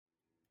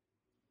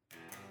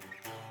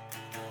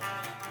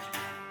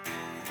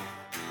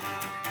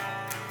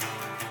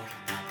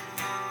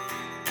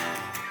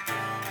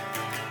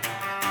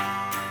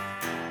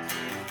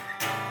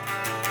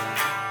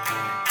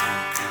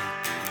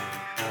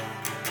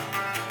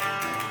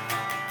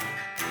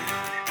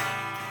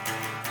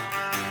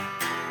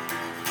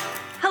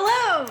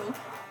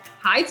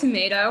Hi,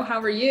 Tomato. How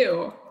are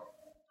you?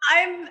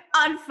 I'm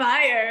on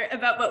fire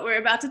about what we're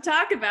about to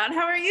talk about.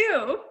 How are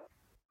you?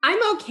 I'm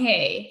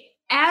okay.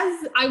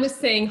 As I was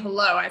saying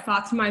hello, I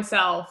thought to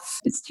myself,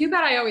 it's too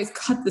bad I always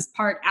cut this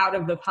part out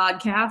of the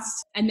podcast.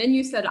 And then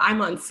you said,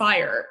 I'm on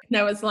fire. And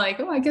I was like,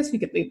 oh, I guess we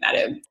could leave that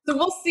in. So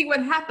we'll see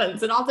what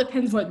happens. It all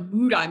depends what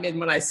mood I'm in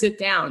when I sit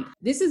down.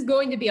 This is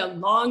going to be a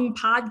long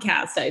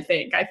podcast, I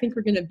think. I think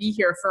we're going to be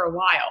here for a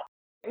while.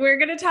 We're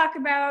going to talk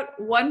about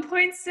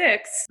 1.6,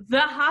 The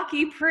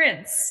Hockey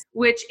Prince,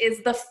 which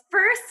is the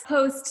first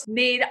post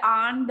made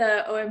on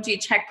the OMG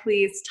Check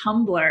Please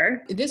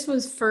Tumblr. This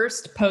was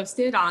first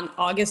posted on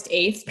August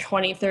 8th,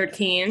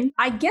 2013.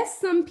 I guess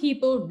some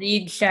people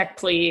read Check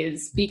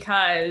Please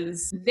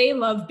because they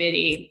love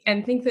Biddy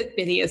and think that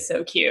Biddy is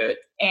so cute.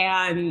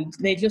 And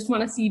they just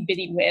want to see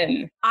Biddy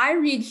win. I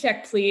read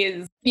Check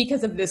Please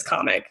because of this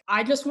comic.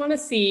 I just want to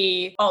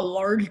see a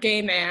large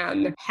gay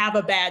man have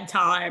a bad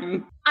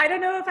time. I don't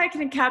know if I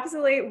can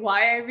encapsulate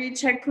why I read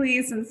Check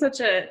Please in such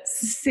a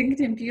succinct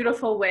and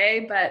beautiful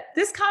way, but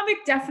this comic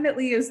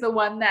definitely is the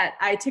one that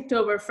I ticked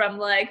over from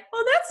like,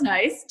 oh, that's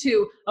nice,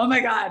 to, oh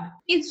my God.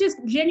 It's just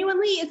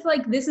genuinely, it's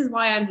like, this is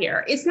why I'm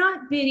here. It's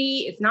not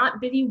Biddy. It's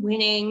not Biddy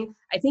winning.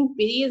 I think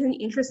Biddy is an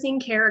interesting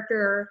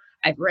character.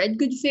 I've read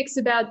good fics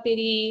about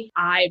Biddy.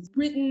 I've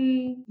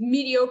written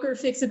mediocre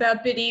fics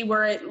about Biddy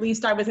where at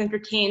least I was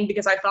entertained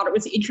because I thought it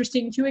was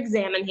interesting to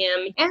examine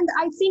him. And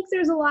I think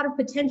there's a lot of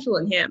potential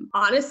in him.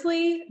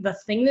 Honestly, the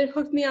thing that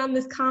hooked me on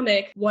this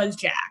comic was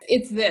Jack.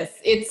 It's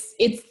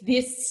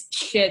this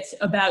shit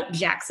about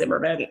Jack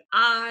Zimmerman.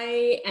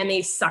 I am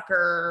a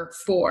sucker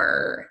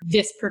for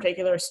this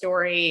particular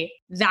story.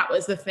 That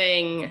was the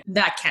thing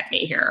that kept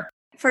me here.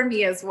 For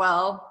me as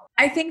well.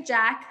 I think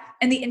Jack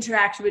and the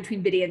interaction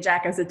between Biddy and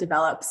Jack as it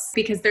develops,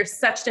 because they're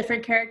such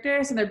different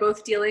characters and they're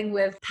both dealing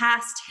with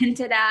past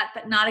hinted at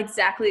but not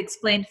exactly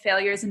explained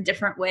failures in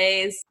different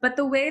ways. But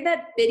the way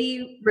that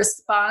Biddy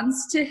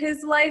responds to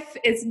his life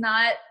is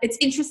it's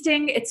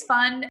interesting, it's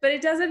fun, but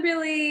it doesn't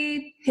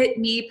really hit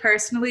me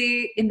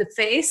personally in the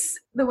face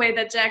the way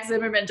that Jack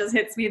Zimmerman just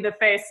hits me in the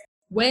face.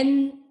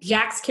 When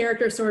Jack's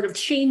character sort of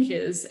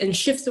changes and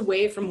shifts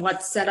away from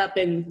what's set up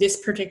in this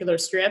particular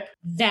strip,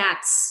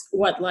 that's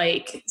what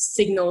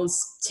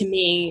signals to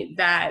me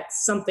that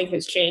something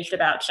has changed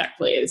about Check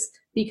Please,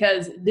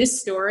 because this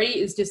story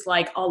is just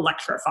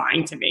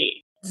electrifying to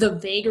me. The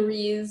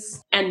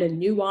vagaries and the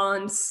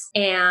nuance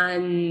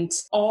and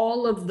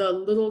all of the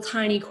little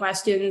tiny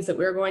questions that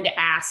we're going to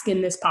ask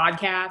in this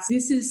podcast,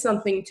 this is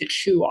something to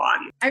chew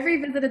on. I've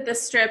revisited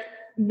this strip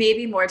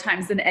maybe more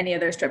times than any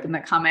other strip in the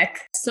comic.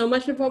 So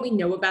much of what we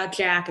know about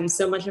Jack and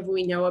so much of what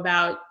we know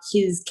about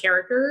his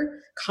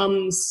character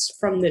comes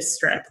from this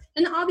strip.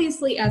 And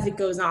obviously, as it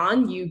goes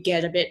on, you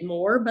get a bit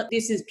more, but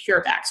this is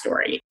pure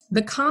backstory.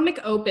 The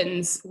comic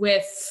opens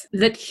with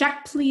the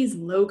Check Please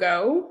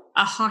logo,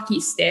 a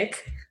hockey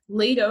stick,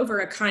 laid over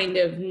a kind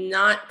of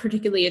not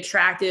particularly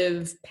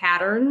attractive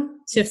pattern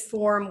to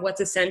form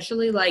what's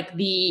essentially like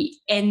the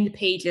end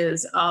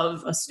pages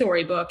of a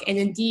storybook. And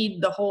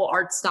indeed, the whole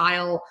art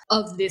style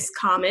of this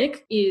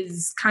comic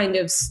is kind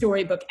of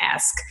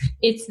storybook-esque.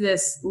 It's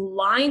this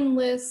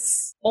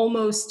lineless,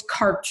 almost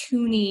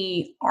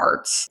cartoony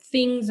art.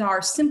 Things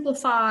are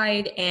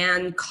simplified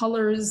and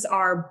colors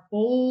are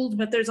bold,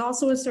 but there's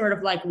also a sort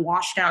of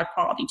washed out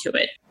quality to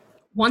it.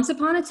 Once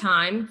upon a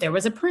time, there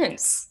was a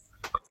prince.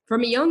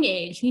 From a young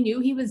age, he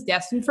knew he was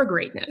destined for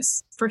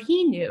greatness, for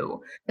he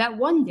knew that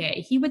one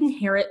day he would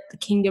inherit the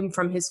kingdom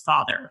from his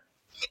father.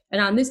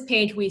 And on this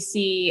page, we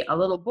see a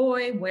little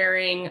boy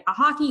wearing a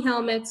hockey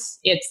helmet.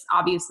 It's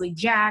obviously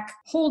Jack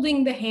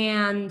holding the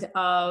hand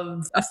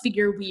of a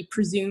figure we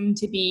presume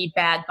to be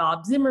Bad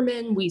Bob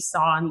Zimmerman. We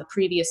saw in the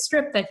previous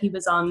strip that he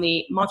was on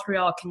the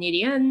Montreal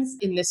Canadiens.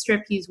 In this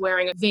strip, he's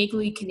wearing a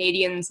vaguely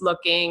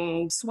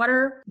Canadiens-looking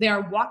sweater. They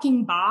are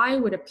walking by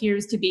what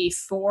appears to be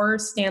 4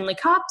 Stanley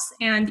Cups.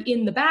 And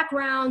in the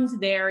background,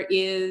 there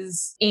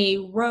is a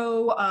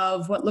row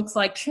of what looks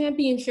like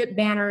championship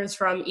banners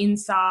from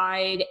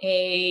inside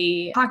a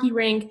hockey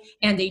rink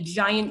and a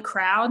giant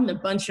crowd and a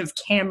bunch of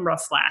camera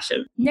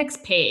flashes.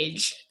 Next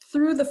page.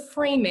 Through the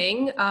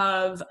framing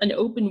of an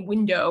open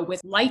window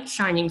with light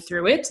shining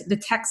through it, the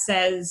text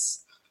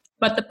says,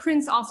 "But the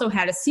prince also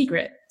had a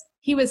secret.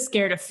 He was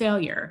scared of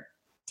failure,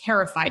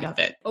 terrified of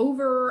it."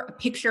 Over a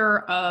picture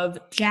of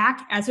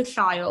Jack as a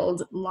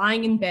child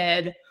lying in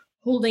bed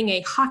holding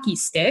a hockey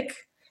stick,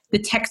 the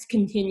text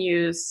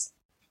continues,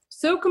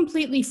 "So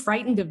completely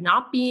frightened of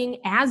not being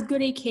as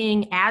good a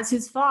king as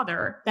his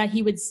father that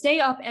he would stay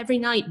up every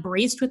night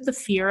braced with the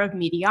fear of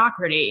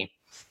mediocrity."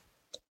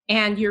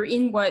 And you're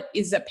in what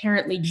is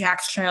apparently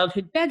Jack's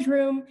childhood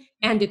bedroom,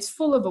 and it's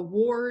full of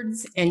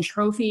awards and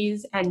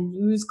trophies and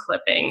news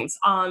clippings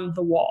on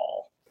the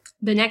wall.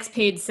 The next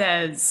page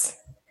says,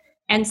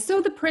 "And so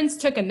the prince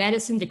took a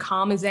medicine to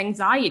calm his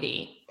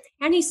anxiety,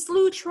 and he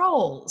slew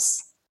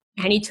trolls,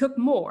 and he took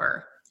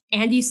more,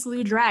 and he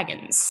slew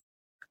dragons.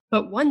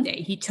 But one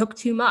day he took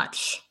too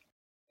much."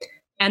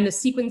 And the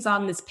sequence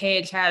on this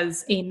page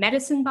has a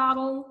medicine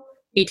bottle,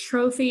 a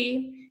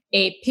trophy,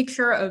 a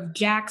picture of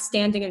Jack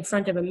standing in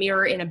front of a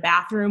mirror in a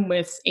bathroom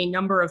with a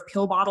number of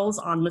pill bottles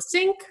on the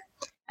sink,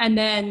 and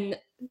then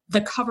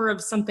the cover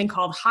of something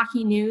called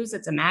Hockey News.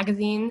 It's a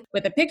magazine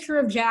with a picture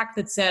of Jack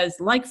that says,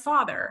 like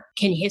father,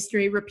 can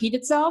history repeat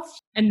itself?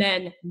 And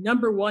then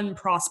number one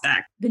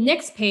prospect. The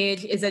next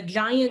page is a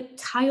giant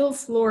tile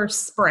floor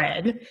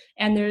spread,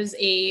 and there's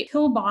a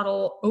pill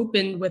bottle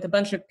opened with a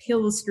bunch of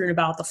pills strewn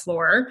about the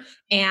floor,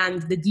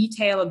 and the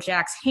detail of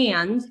Jack's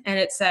hand, and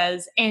it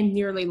says, and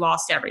nearly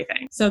lost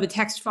everything. So the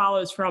text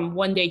follows from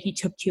one day he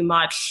took too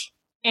much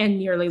and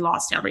nearly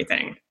lost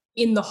everything.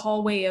 In the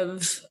hallway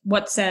of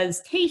what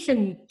says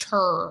Tation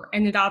Tur,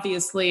 and it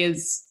obviously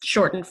is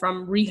shortened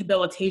from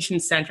Rehabilitation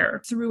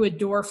Center. Through a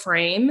door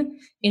frame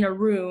in a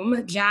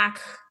room, Jack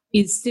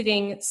is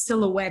sitting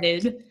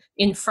silhouetted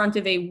in front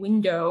of a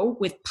window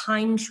with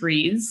pine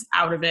trees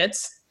out of it,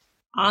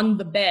 on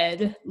the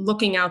bed,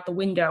 looking out the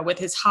window with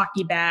his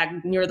hockey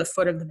bag near the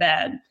foot of the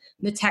bed.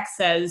 The text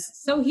says,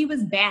 so he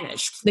was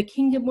banished. The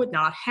kingdom would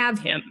not have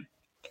him.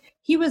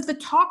 He was the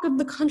talk of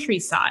the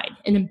countryside,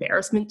 an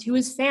embarrassment to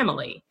his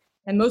family,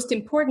 and most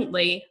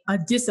importantly, a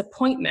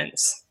disappointment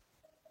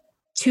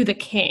to the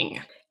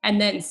king. And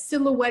then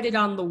silhouetted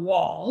on the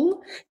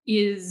wall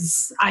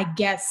is, I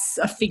guess,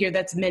 a figure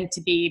that's meant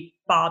to be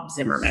Bob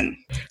Zimmerman.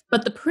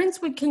 But the prince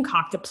would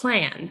concoct a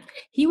plan.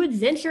 He would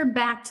venture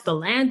back to the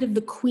land of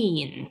the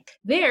queen.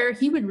 There,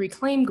 he would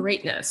reclaim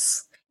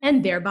greatness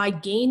and thereby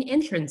gain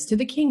entrance to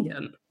the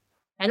kingdom.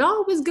 And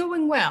all was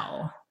going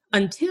well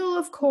until,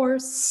 of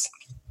course...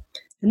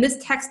 And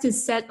this text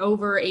is set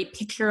over a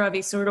picture of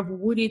a sort of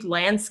wooded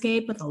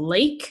landscape with a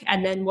lake,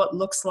 and then what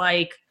looks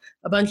like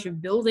a bunch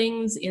of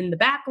buildings in the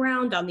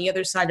background on the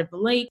other side of the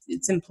lake.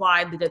 It's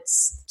implied that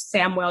it's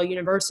Samwell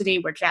University,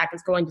 where Jack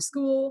is going to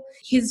school.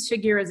 His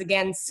figure is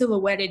again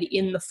silhouetted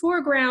in the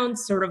foreground,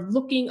 sort of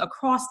looking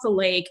across the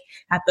lake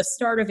at the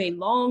start of a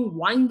long,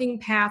 winding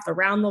path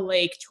around the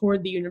lake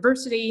toward the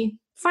university.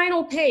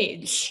 Final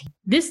page.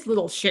 This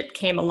little shit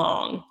came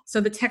along. So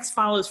the text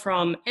follows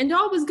from, and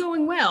all was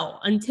going well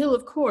until,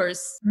 of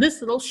course, this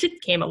little shit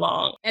came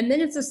along. And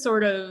then it's a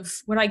sort of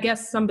what I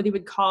guess somebody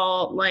would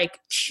call like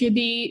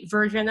chibi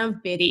version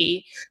of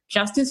Biddy.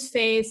 Just his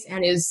face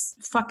and his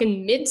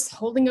fucking mitts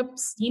holding up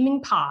steaming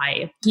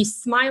pie. He's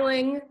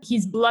smiling,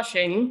 he's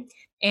blushing,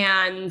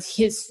 and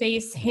his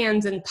face,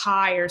 hands, and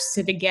pie are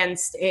sit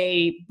against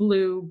a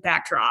blue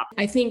backdrop.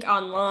 I think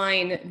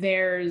online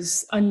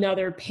there's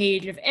another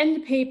page of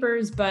end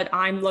papers, but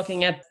I'm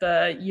looking at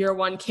the year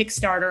one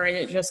Kickstarter and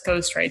it just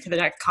goes straight to the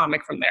next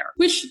comic from there,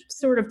 which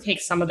sort of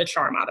takes some of the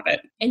charm out of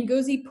it.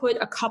 Ngozi put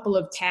a couple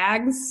of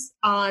tags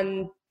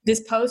on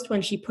this post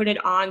when she put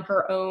it on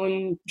her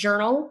own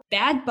journal.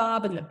 Bad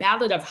Bob and the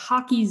Ballad of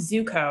Hockey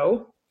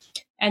Zuko.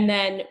 And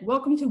then,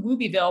 welcome to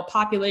Woobieville,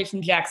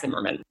 population Jack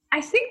Zimmerman. I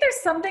think there's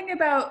something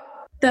about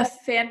the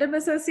fandom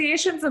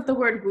associations of the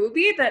word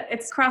Wooby that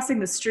it's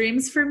crossing the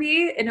streams for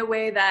me in a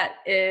way that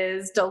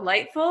is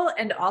delightful.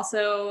 And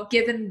also,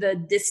 given the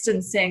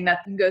distancing that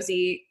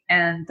Ngozi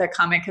and the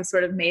comic have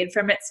sort of made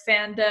from its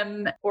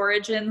fandom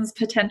origins,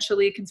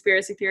 potentially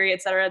conspiracy theory,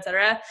 et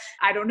cetera,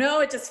 I don't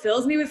know. It just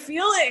fills me with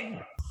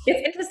feeling.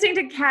 It's interesting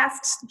to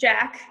cast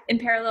Jack in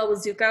parallel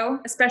with Zuko,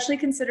 especially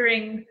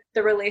considering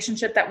the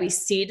relationship that we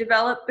see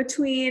develop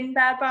between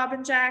Bad Bob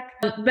and Jack.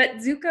 But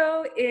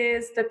Zuko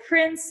is the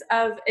prince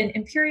of an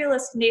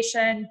imperialist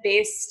nation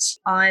based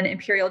on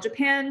Imperial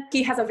Japan.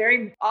 He has a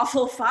very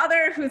awful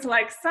father who's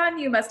like, son,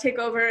 you must take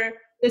over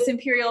this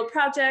imperial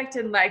project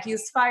and like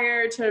use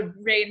fire to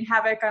rain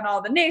havoc on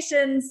all the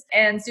nations.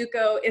 And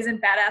Zuko isn't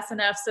badass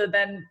enough, so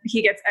then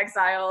he gets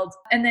exiled.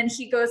 And then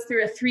he goes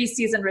through a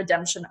 3-season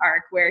redemption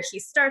arc where he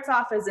starts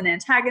off as an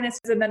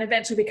antagonist and then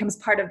eventually becomes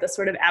part of the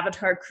sort of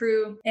Avatar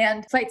crew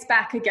and fights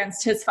back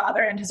against his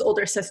father and his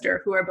older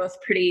sister, who are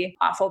both pretty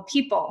awful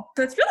people.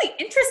 So it's really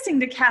interesting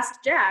to cast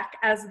Jack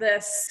as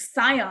this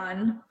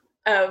scion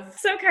of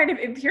some kind of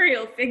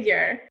imperial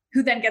figure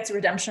who then gets a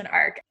redemption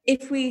arc.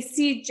 If we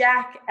see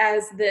Jack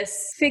as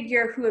this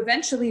figure who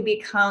eventually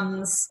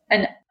becomes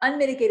an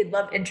unmitigated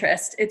love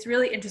interest, it's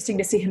really interesting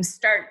to see him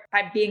start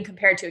by being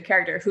compared to a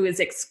character who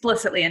is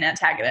explicitly an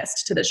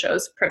antagonist to the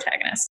show's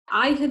protagonist.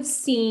 I have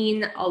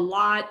seen a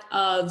lot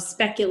of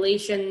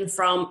speculation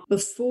from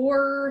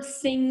before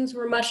things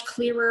were much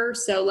clearer.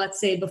 So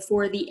let's say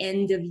before the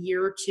end of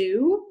year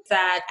 2,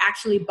 that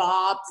actually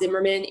Bob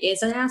Zimmerman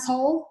is an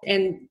asshole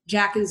and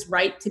Jack is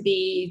right to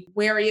be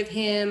wary of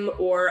him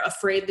or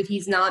afraid that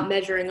he's not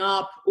measuring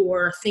up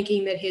or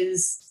thinking that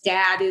his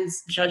dad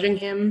is judging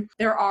him.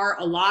 There are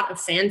a lot of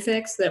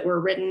fanfics that were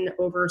written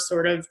over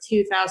sort of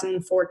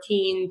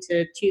 2014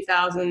 to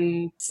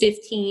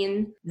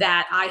 2015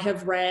 that I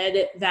have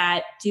read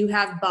that do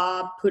have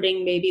Bob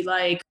putting maybe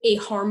like a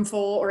harmful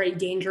or a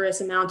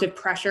dangerous amount of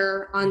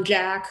pressure on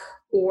Jack,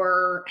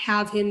 or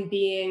have him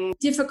being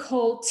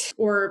difficult,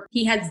 or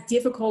he has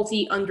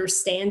difficulty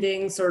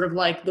understanding sort of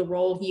like the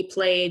role he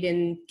played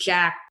in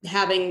Jack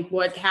having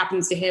what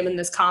happens to him in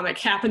this comic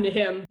happen to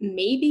him.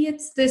 Maybe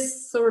it's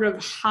this sort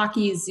of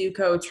Hockey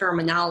Zuko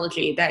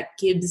terminology that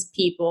gives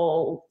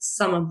people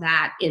some of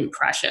that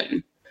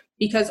impression.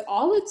 because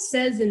all it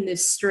says in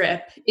this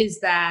strip is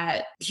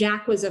that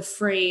Jack was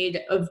afraid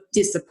of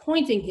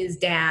disappointing his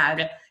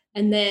dad.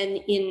 And then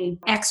in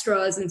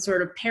extras and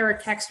sort of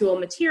paratextual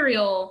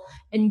material,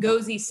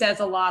 Ngozi says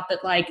a lot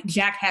that like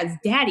Jack has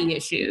daddy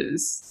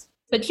issues.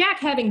 But Jack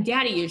having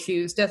daddy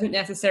issues doesn't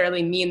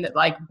necessarily mean that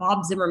like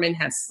Bob Zimmerman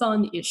has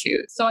son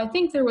issues. So I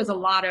think there was a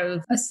lot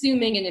of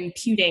assuming and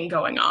imputing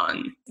going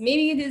on.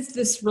 Maybe it is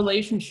this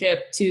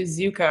relationship to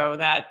Zuko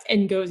that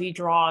Ngozi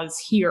draws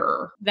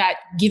here that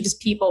gives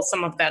people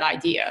some of that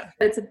idea.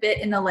 It's a bit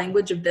in the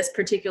language of this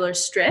particular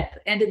strip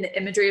and in the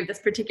imagery of this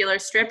particular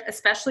strip,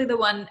 especially the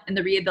one in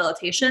the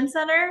rehabilitation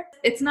center.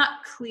 It's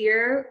not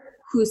clear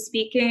who's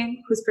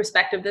speaking, whose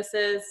perspective this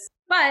is,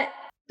 but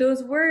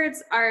those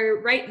words are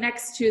right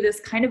next to this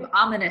kind of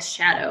ominous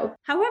shadow.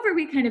 However,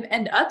 we kind of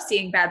end up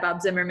seeing Bad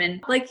Bob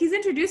Zimmerman. Like, he's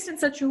introduced in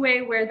such a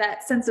way where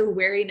that sense of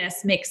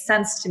wariness makes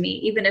sense to me,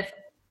 even if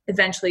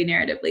eventually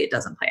narratively it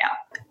doesn't play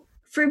out.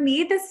 For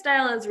me, this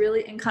style is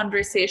really in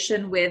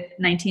conversation with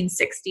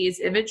 1960s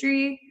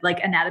imagery,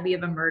 like Anatomy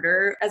of a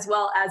Murder, as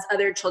well as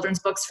other children's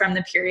books from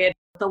the period.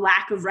 The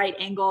lack of right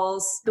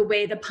angles, the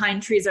way the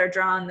pine trees are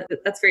drawn,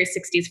 that's very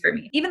 60s for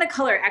me. Even the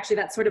color, actually,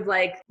 that sort of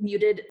like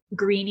muted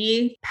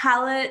greeny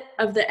palette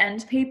of the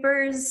end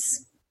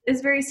papers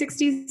is very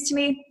 60s to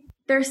me.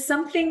 There's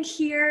something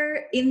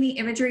here in the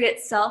imagery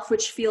itself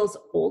which feels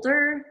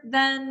older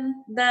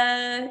than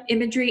the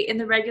imagery in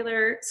the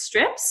regular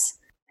strips.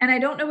 And I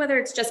don't know whether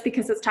it's just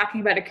because it's talking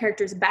about a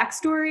character's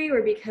backstory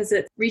or because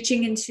it's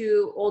reaching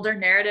into older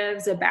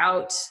narratives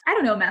about, I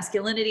don't know,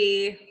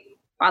 masculinity,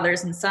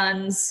 fathers and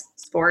sons,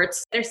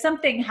 sports. There's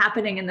something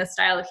happening in the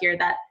style here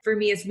that for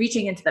me is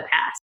reaching into the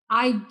past.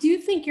 I do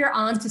think you're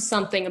onto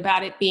something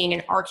about it being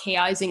an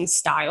archaizing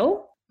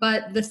style,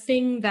 but the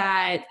thing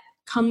that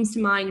comes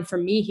to mind for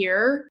me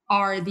here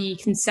are the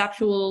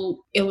conceptual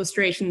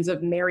illustrations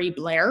of Mary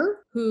Blair,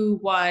 who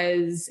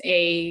was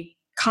a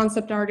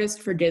concept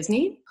artist for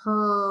Disney.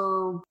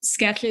 Her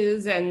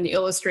sketches and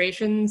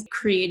illustrations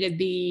created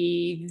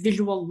the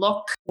visual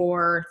look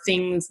for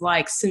things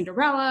like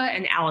Cinderella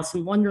and Alice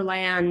in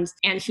Wonderland.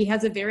 And she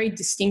has a very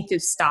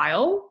distinctive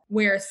style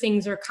where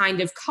things are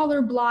kind of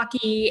color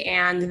blocky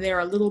and they're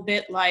a little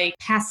bit like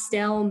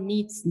pastel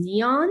meets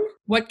neon.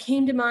 What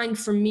came to mind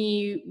for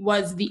me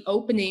was the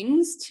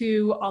openings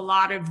to a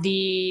lot of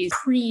the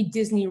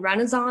pre-Disney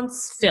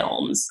Renaissance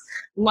films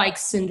like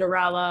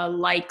Cinderella,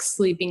 like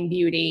Sleeping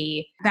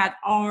Beauty, that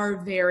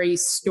are very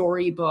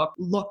storybook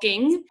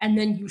looking, and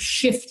then you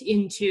shift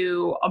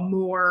into a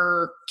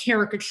more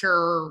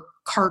caricature,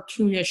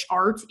 cartoonish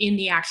art in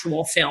the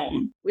actual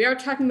film. We are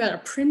talking about a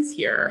prince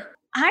here.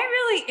 I'm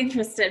really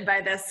interested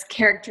by this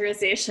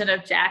characterization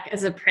of Jack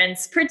as a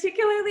prince,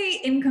 particularly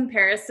in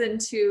comparison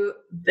to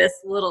this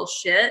little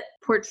shit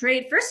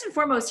portrayed first and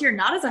foremost here,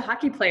 not as a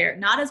hockey player,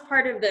 not as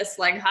part of this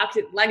like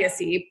hockey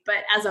legacy,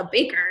 but as a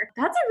baker.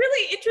 That's a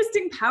really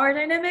interesting power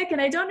dynamic.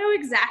 And I don't know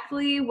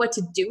exactly what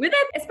to do with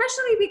it,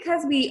 especially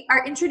because we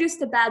are introduced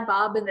to Bad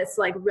Bob in this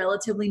like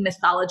relatively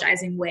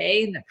mythologizing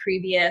way in the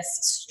previous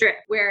strip,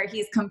 where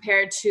he's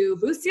compared to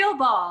Lucille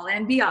Ball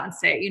and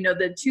Beyonce, you know,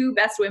 the two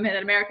best women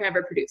that America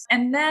ever produced.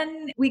 And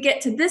then we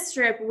get to this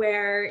strip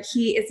where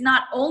he is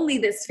not only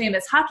this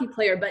famous hockey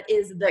player, but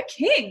is the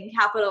king,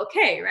 capital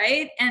K,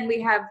 right? And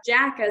we have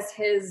Jack as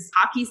his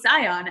hockey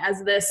scion,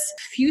 as this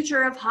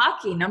future of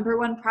hockey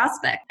 #1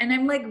 prospect. And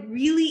I'm like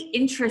really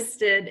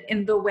interested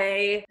in the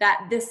way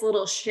that this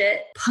little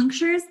shit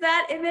punctures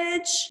that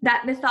image,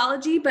 that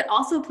mythology, but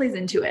also plays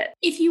into it.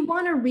 If you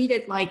want to read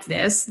it like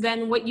this,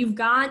 then what you've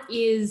got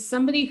is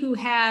somebody who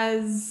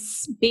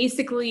has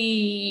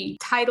basically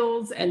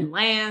titles and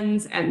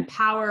lands and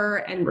power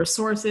and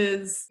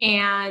resources,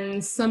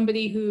 and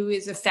somebody who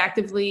is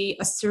effectively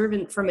a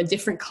servant from a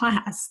different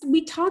class.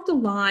 We talked a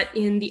lot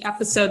in the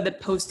episode that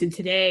posted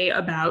today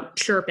about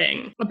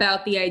chirping,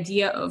 about the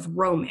idea of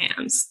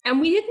romance.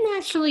 And we didn't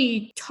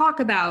actually talk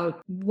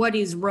about what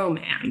is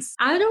romance.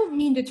 I don't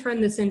mean to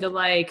turn this into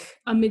like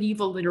a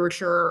medieval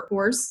literature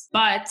course,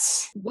 but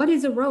what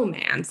is a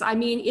romance? I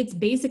mean, it's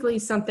basically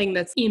something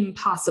that's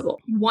impossible.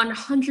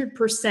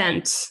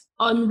 100%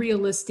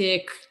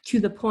 unrealistic to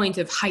the point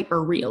of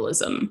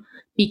hyper-realism,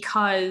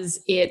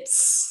 because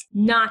it's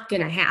not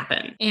going to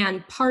happen.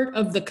 And part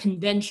of the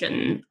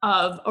convention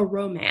of a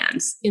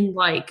romance in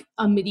like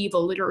a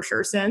medieval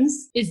literature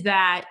sense is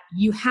that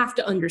you have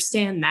to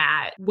understand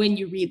that when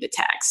you read the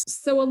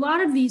text. So a lot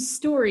of these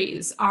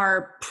stories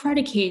are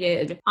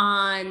predicated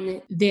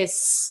on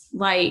this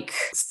like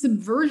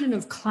subversion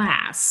of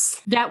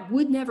class that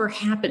would never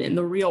happen in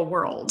the real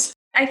world.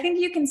 I think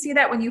you can see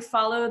that when you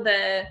follow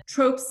the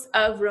tropes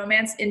of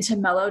romance into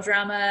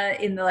melodrama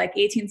in the like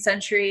 18th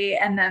century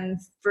and then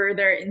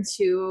further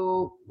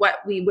into what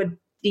we would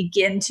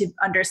begin to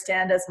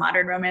understand as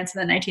modern romance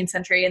in the 19th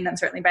century and then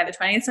certainly by the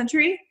 20th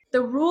century.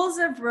 The rules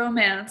of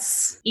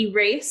romance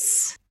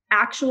erase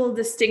actual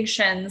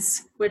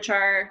distinctions, which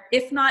are,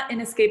 if not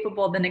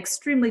inescapable, then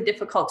extremely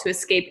difficult to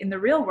escape in the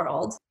real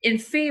world, in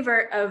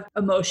favor of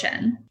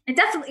emotion. And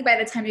definitely by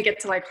the time you get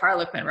to like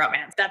Harlequin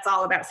romance, that's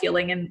all about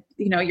feeling, and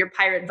your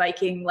pirate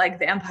Viking, like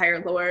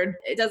vampire lord.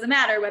 It doesn't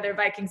matter whether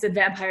Vikings and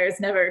vampires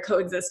never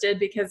coexisted,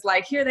 because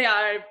like here they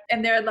are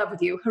and they're in love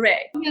with you.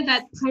 Hooray. Yeah,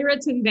 that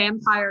pirates and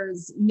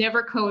vampires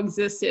never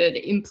coexisted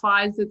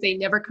implies that they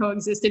never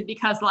coexisted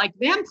because like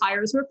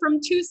vampires were from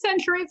 2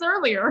 centuries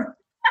earlier.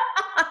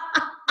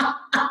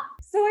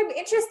 So I'm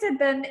interested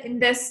then in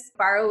this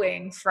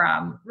borrowing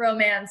from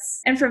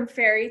romance and from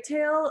fairy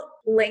tale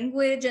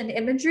language and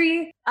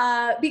imagery,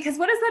 because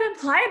what does that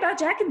imply about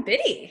Jack and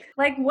Biddy?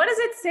 Like, what does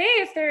it say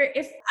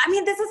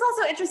this is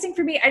also interesting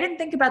for me. I didn't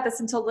think about this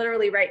until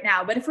literally right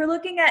now, but if we're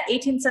looking at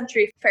 18th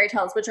century fairy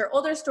tales, which are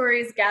older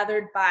stories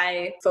gathered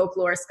by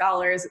folklore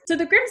scholars, so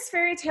the Grimm's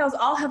fairy tales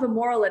all have a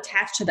moral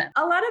attached to them.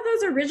 A lot of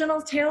those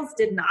original tales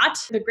did not.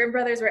 The Grimm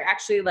brothers were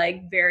actually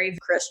like very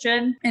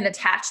Christian and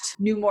attached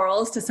new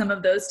morals to some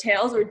of those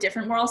tales, or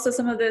different morals to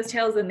some of those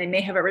tales than they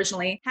may have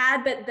originally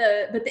had. But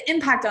the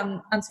impact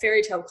on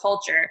fairy tale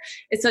culture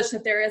is such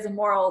that there is a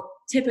moral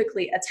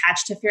typically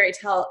attached to fairy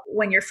tale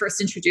when you're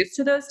first introduced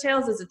to those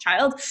tales as a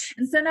child.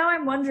 And so now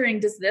I'm wondering,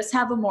 does this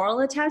have a moral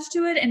attached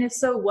to it? And if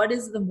so, what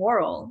is the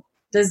moral?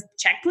 Does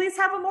Check Please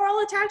have a moral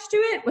attached to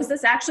it? Was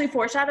this actually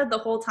foreshadowed the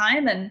whole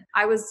time and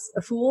I was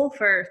a fool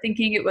for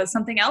thinking it was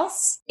something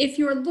else? If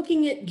you're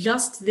looking at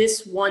just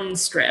this one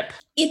strip,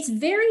 it's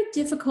very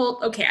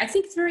difficult. Okay, I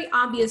think it's very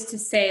obvious to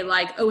say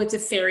like, oh, it's a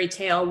fairy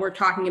tale. We're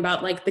talking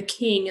about like the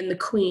king and the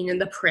queen and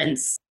the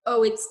prince.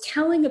 Oh, it's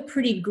telling a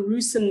pretty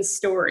gruesome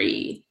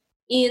story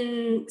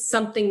in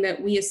something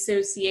that we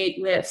associate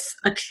with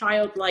a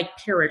childlike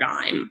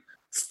paradigm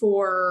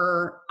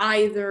for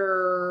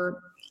either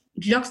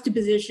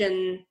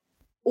juxtaposition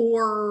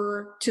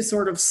or to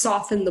sort of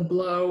soften the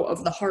blow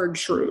of the hard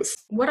truth.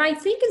 What I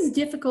think is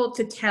difficult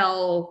to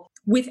tell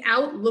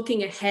without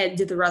looking ahead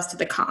to the rest of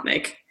the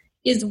comic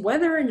is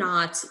whether or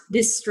not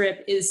this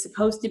strip is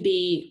supposed to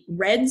be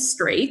read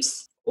straight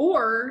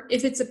or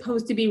if it's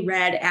supposed to be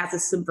read as a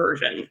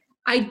subversion.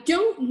 I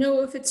don't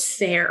know if it's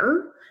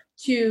fair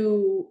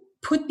to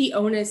put the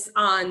onus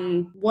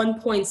on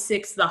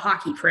 1.6 The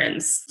Hockey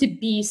Prince to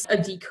be a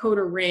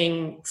decoder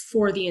ring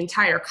for the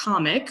entire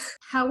comic.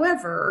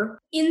 However,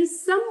 in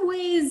some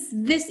ways,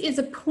 this is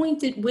a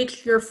point at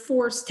which you're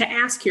forced to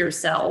ask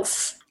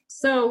yourself,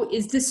 so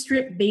is this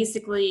strip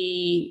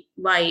basically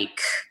like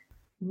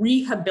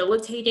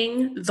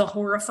rehabilitating the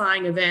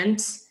horrifying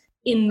event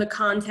in the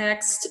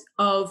context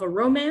of a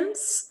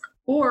romance?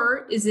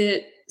 Or is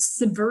it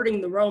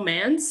subverting the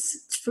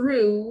romance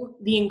through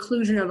the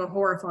inclusion of a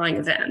horrifying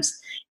event?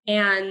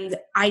 And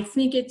I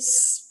think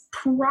it's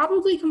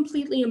probably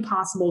completely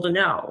impossible to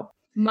know.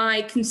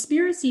 My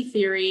conspiracy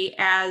theory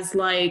as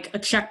like a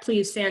Check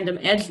Please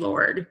fandom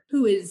edgelord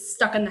who is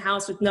stuck in the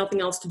house with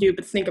nothing else to do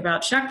but think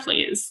about Check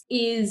Please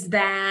is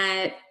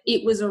that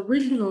it was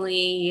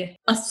originally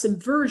a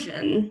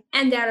subversion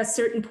and at a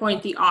certain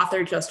point the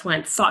author just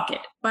went, fuck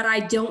it. But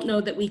I don't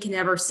know that we can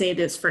ever say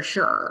this for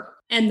sure.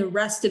 And the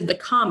rest of the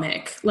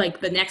comic,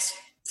 like the next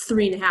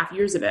 3.5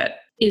 years of it,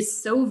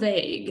 is so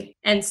vague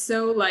and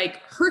so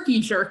like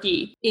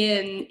herky-jerky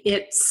in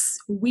its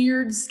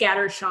weird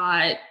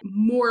scattershot,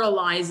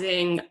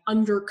 moralizing,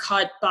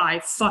 undercut by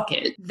fuck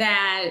it,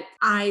 that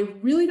I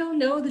really don't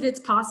know that it's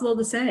possible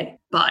to say.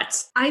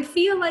 But I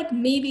feel like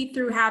maybe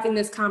through having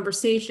this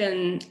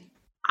conversation,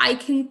 I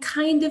can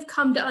kind of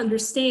come to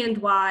understand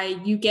why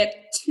you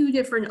get 2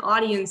 different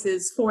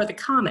audiences for the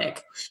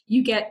comic.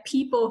 You get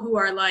people who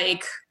are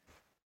like,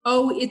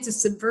 oh, it's a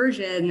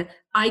subversion.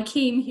 I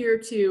came here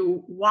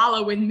to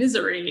wallow in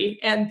misery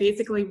and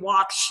basically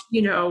watch,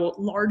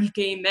 large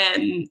gay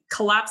men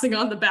collapsing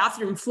on the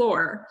bathroom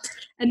floor.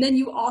 And then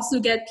you also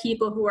get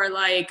people who are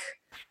like,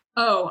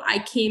 oh, I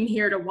came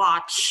here to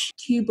watch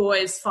 2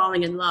 boys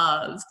falling in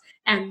love.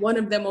 And one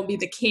of them will be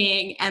the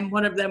king and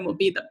one of them will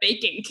be the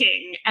baking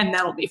king. And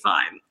that'll be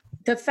fine.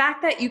 The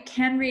fact that you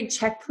can read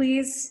Check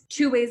Please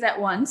 2 ways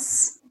at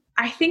once,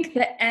 I think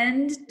the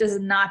end does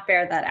not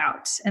bear that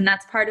out. And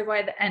that's part of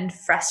why the end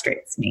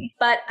frustrates me.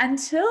 But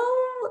until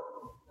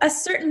a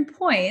certain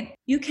point,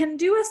 you can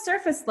do a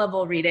surface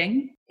level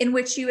reading in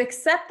which you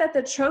accept that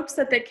the tropes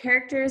that the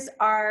characters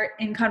are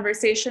in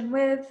conversation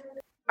with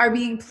are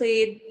being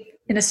played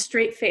in a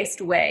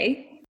straight-faced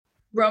way.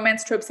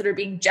 Romance tropes that are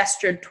being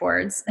gestured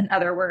towards, in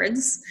other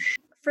words.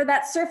 For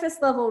that surface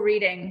level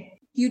reading,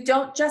 you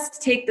don't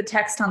just take the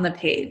text on the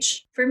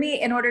page. For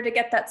me, in order to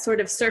get that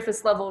sort of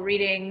surface level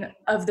reading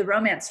of the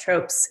romance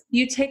tropes,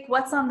 you take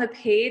what's on the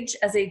page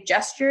as a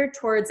gesture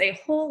towards a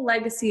whole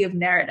legacy of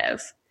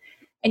narrative.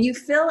 And you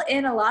fill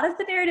in a lot of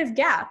the narrative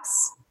gaps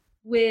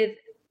with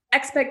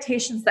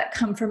expectations that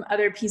come from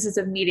other pieces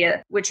of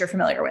media which you're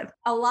familiar with.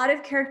 A lot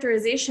of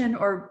characterization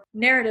or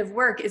narrative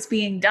work is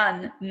being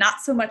done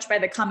not so much by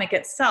the comic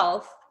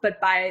itself, but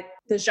by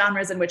the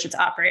genres in which it's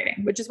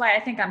operating, which is why I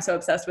think I'm so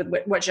obsessed with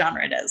what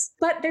genre it is.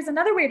 But there's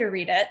another way to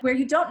read it where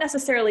you don't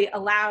necessarily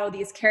allow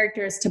these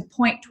characters to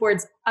point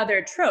towards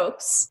other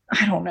tropes.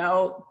 I don't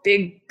know,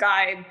 big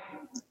guy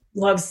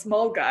loves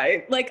small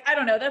guy. Like, I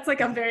don't know, that's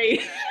like a very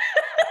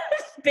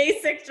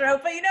basic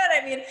trope, but you know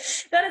what I mean?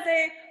 That is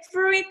a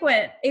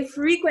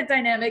frequent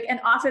dynamic, and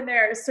often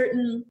there are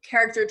certain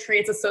character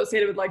traits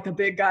associated with like the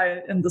big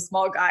guy and the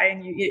small guy,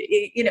 and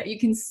you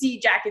can see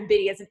Jack and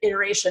Biddy as an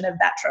iteration of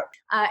that trope,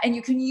 and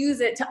you can use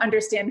it to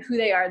understand who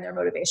they are and their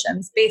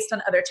motivations based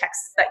on other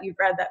texts that you've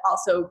read that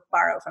also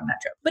borrow from that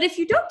trope. But if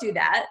you don't do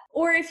that,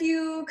 or if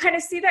you kind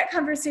of see that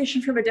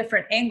conversation from a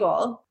different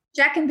angle,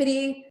 Jack and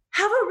Biddy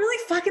have a really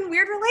fucking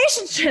weird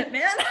relationship,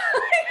 man.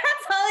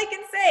 That's all I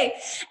can say.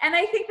 And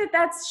I think that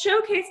that's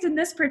showcased in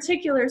this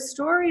particular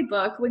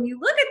storybook when you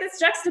look at this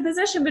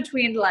juxtaposition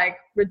between like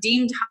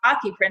redeemed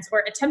hockey prince,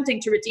 or attempting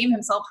to redeem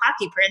himself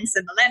hockey prince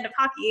in the land of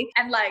hockey,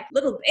 and like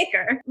little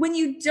Baker. When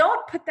you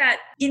don't put that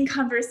in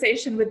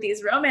conversation with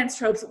these romance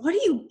tropes, what do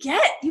you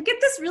get? You get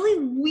this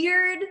really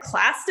weird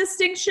class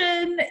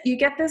distinction. You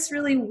get this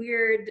really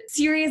weird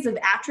series of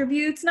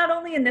attributes, not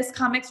only in this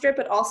comic strip,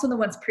 but also the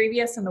ones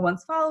previous and the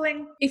ones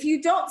following. If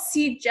you don't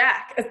see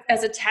Jack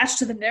as attached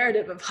to the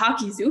narrative of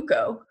Hockey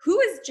Zuko, who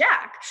is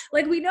Jack?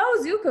 Like, we know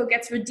Zuko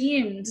gets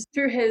redeemed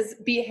through his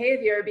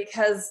behavior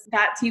because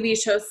that TV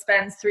show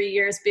spends 3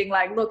 years being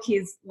like, look,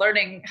 he's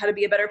learning how to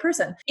be a better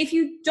person. If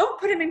you don't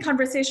put him in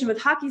conversation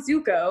with Hockey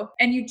Zuko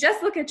and you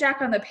just look at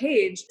Jack on the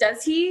page,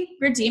 does he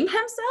redeem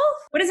himself?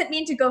 What does it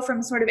mean to go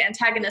from sort of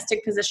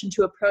antagonistic position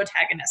to a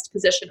protagonist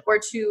position, or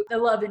to the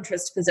love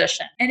interest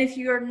position? And if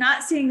you're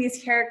not seeing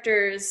these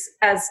characters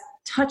as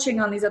touching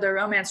on these other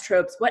romance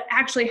tropes, what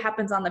actually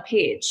happens on the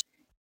page?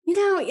 You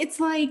know, it's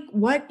like,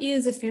 what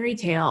is a fairy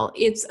tale?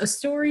 It's a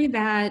story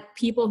that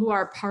people who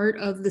are part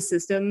of the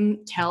system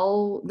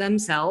tell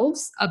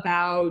themselves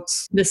about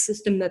the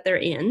system that they're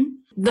in.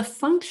 The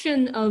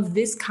function of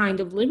this kind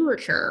of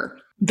literature,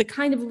 the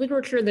kind of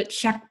literature that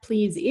Check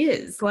Please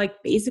is,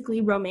 like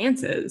basically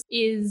romances,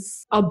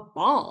 is a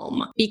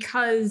balm,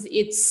 because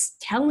it's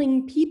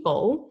telling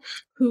people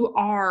who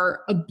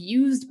are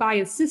abused by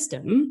a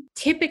system,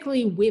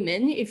 typically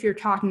women if you're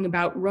talking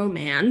about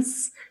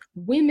romance,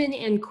 women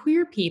and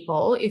queer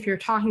people if you're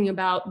talking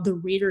about the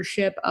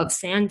readership of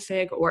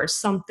fanfic or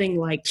something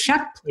like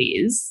Check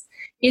Please.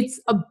 It's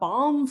a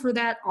balm for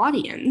that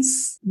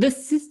audience. The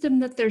system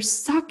that they're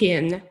stuck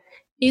in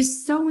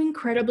is so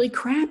incredibly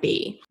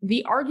crappy.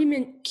 The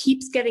argument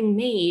keeps getting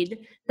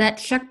made that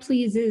Check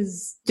Please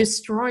is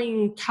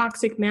destroying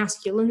toxic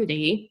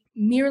masculinity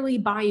merely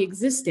by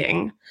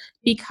existing,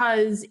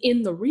 because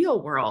in the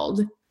real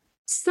world,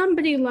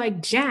 somebody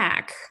like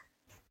Jack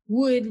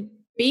would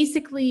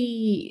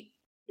basically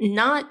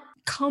not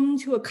come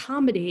to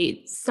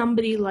accommodate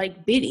somebody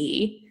like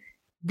Biddy.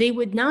 They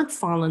would not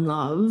fall in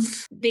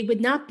love. They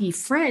would not be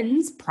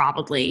friends,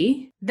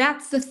 probably.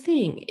 That's the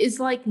thing, is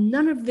like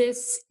none of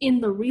this in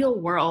the real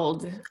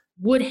world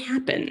would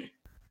happen.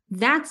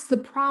 That's the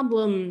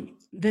problem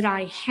that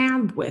I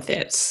have with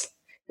it.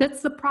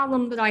 That's the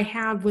problem that I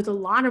have with a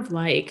lot of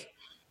like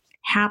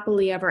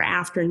happily ever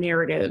after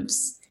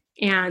narratives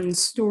and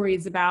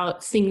stories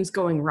about things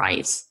going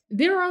right.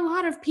 There are a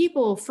lot of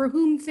people for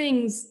whom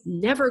things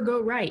never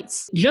go right.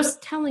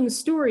 Just telling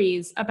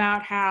stories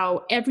about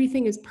how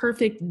everything is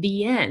perfect,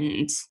 the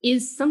end,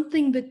 is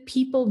something that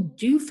people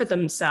do for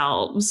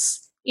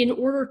themselves in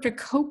order to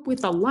cope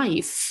with a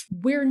life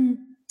where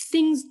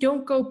things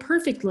don't go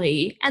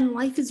perfectly and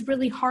life is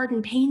really hard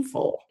and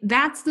painful.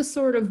 That's the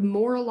sort of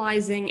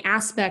moralizing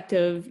aspect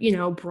of,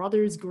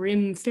 Brothers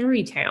Grimm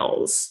fairy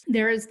tales.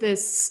 There is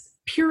this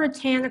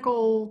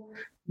puritanical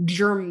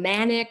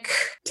Germanic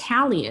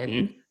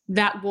Italian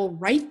that will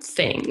write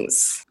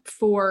things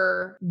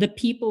for the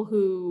people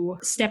who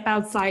step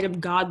outside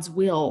of God's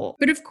will.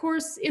 But of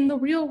course, in the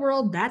real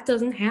world, that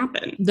doesn't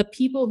happen. The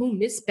people who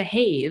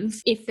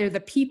misbehave, if they're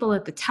the people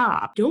at the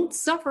top, don't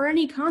suffer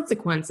any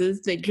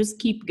consequences. They just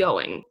keep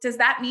going. Does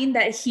that mean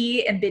that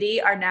he and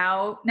Biddy are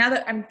now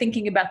that I'm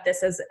thinking about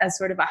this as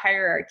sort of a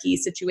hierarchy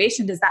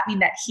situation, does that mean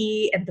that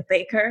he and the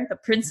baker, the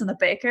prince and the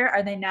baker,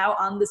 are they now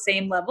on the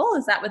same level?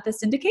 Is that what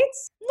this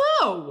indicates?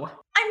 No.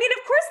 I mean,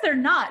 of course they're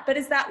not, but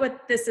is that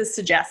what this is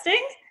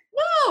suggesting?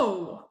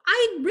 No,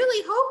 I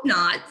really hope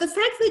not. The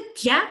fact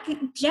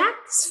that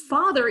Jack's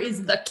father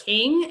is the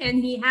king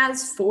and he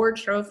has 4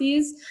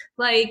 trophies,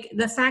 like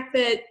the fact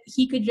that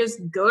he could just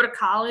go to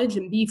college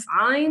and be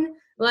fine.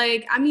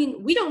 Like, I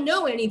mean, we don't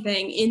know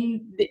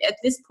anything at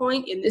this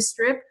point in this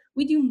strip.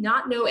 We do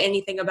not know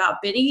anything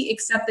about Biddy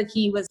except that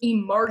he was a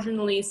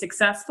marginally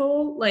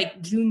successful,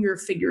 like, junior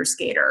figure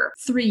skater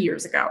 3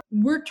 years ago.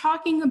 We're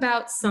talking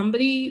about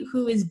somebody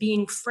who is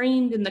being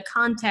framed in the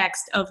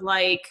context of,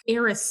 like,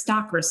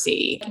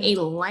 aristocracy, a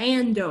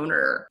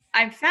landowner.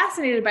 I'm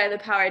fascinated by the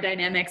power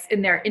dynamics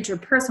in their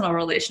interpersonal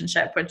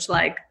relationship, which,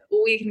 like,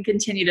 we can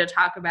continue to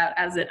talk about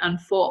as it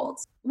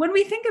unfolds. When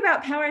we think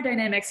about power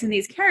dynamics in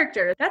these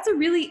characters, that's a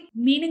really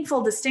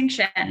meaningful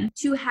distinction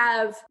to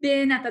have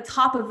been at the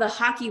top of the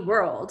hockey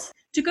world,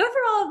 to go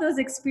through all of those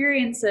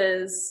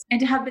experiences and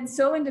to have been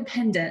so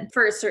independent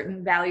for a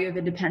certain value of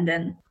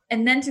independent,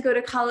 and then to go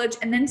to college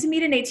and then to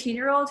meet an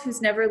 18-year-old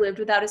who's never lived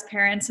without his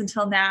parents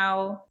until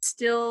now,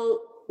 still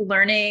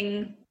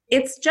learning.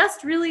 It's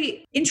just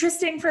really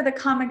interesting for the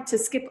comic to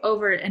skip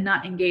over it and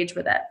not engage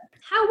with it.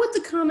 How would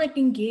the comic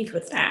engage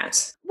with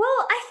that?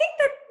 Well, I think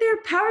that their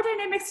power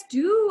dynamics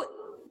do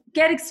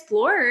get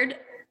explored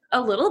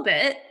a little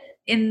bit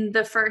in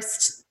the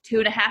first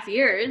 2.5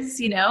 years,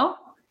 you know?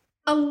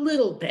 A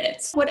little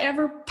bit.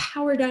 Whatever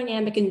power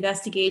dynamic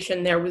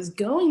investigation there was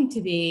going to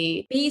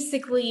be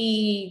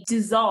basically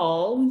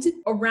dissolved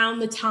around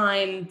the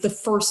time the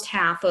first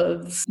half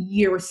of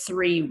year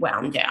 3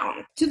 wound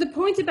down. To the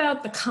point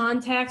about the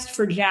context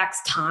for Jack's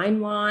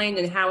timeline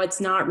and how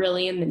it's not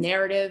really in the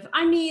narrative,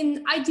 I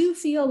mean, I do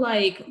feel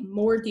like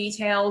more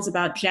details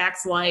about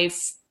Jack's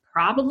life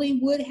probably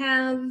would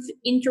have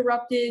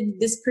interrupted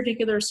this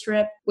particular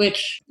strip,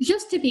 which,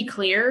 just to be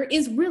clear,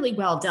 is really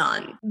well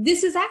done.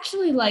 This is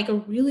actually like a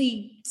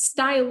really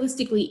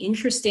stylistically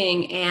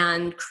interesting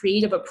and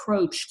creative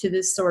approach to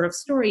this sort of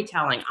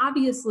storytelling.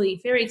 Obviously,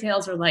 fairy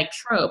tales are like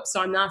tropes, so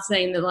I'm not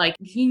saying that like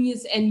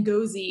Genius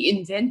Ngozi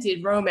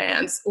invented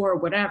romance or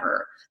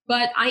whatever.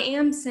 But I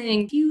am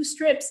saying a few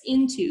strips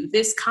into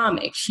this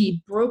comic,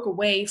 she broke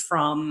away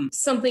from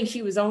something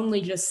she was only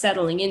just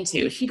settling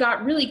into. She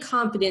got really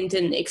confident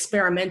and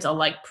experimental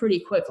like pretty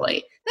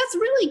quickly. That's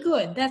really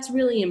good. That's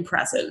really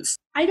impressive.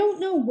 I don't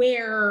know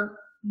where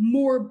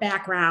more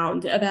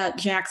background about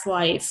Jack's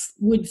life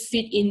would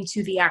fit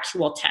into the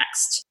actual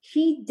text.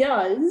 He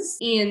does,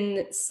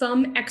 in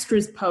some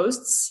extras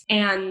posts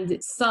and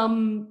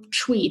some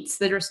tweets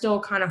that are still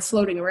kind of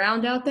floating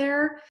around out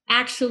there,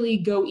 actually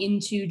go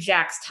into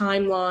Jack's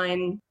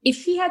timeline. If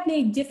she had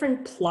made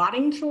different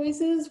plotting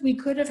choices, we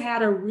could have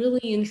had a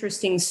really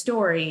interesting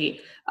story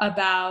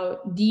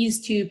about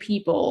these two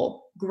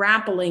people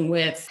grappling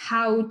with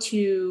how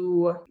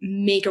to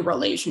make a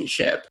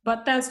relationship.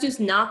 But that's just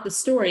not the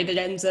story that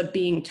ends up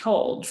being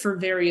told for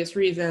various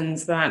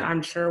reasons that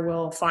I'm sure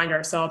we'll find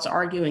ourselves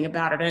arguing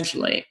about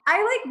eventually.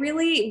 I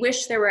really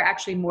wish there were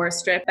actually more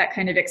strips that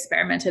kind of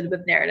experimented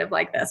with narrative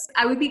like this.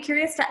 I would be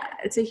curious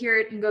to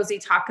hear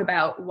Ngozi talk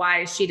about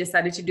why she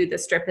decided to do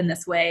this strip in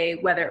this way,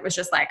 whether it was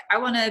just like, I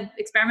want to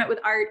experiment with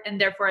art and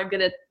therefore I'm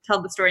going to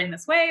tell the story in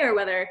this way, or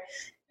whether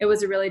it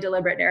was a really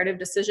deliberate narrative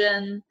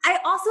decision. I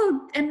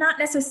also am not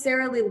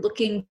necessarily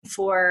looking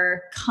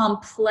for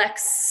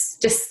complex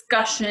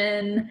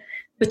discussion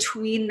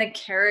between the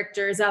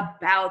characters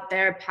about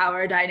their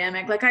power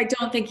dynamic. Like, I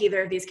don't think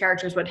either of these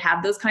characters would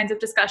have those kinds of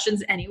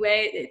discussions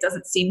anyway. It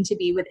doesn't seem to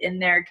be within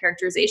their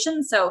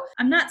characterization. So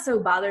I'm not so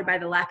bothered by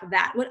the lack of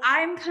that. What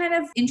I'm kind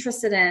of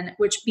interested in,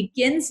 which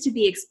begins to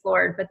be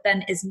explored, but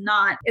then is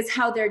not, is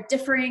how their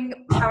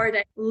differing power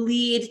dynamics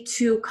lead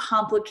to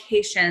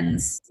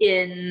complications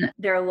in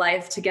their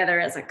life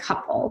together as a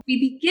couple. We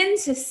begin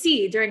to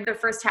see during the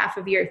first half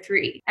of year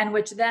 3, and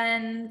which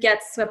then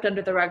gets swept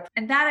under the rug.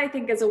 And that, I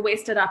think, is a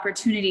wasted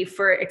opportunity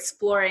for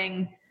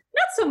exploring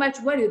not so much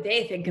what do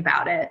they think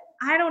about it.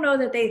 I don't know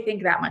that they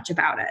think that much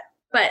about it,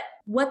 but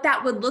what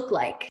that would look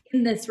like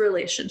in this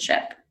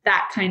relationship,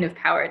 that kind of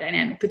power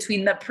dynamic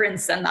between the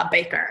prince and the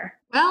baker.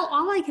 Well,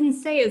 all I can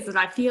say is that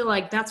I feel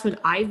like that's what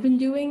I've been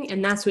doing,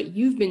 and that's what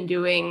you've been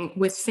doing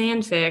with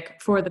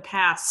fanfic for the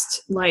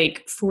past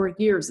 4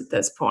 years at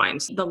this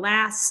point. The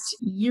last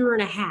year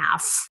and a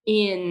half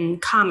in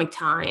comic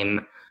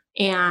time,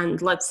 and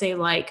let's say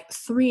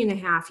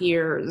 3.5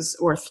 years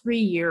or 3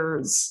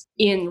 years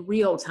in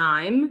real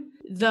time.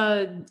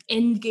 The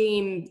end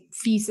game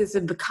thesis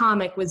of the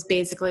comic was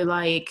basically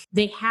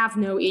they have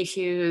no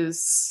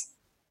issues,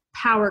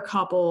 power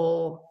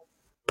couple,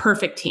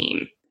 perfect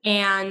team.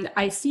 And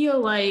I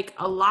feel like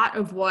a lot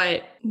of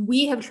what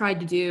we have tried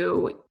to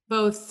do,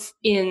 both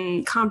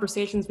in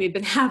conversations we've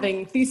been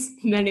having these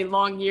many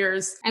long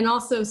years and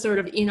also sort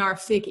of in our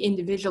fic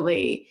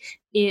individually,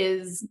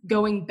 is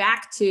going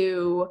back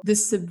to the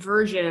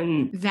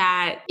subversion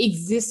that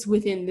exists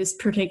within this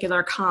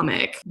particular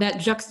comic, that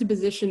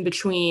juxtaposition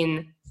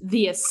between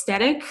the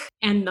aesthetic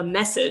and the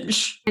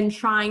message, and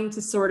trying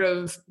to sort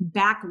of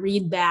back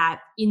read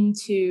that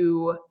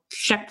into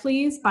check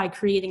please by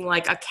creating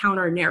a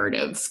counter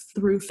narrative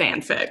through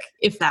fanfic,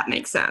 if that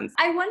makes sense.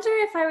 I wonder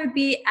if I would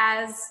be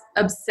as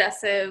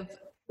obsessive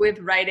with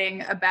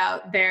writing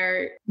about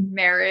their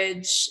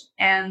marriage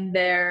and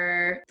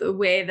the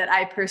way that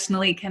I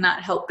personally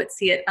cannot help but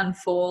see it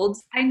unfold.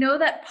 I know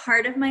that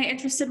part of my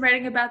interest in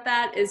writing about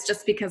that is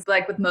just because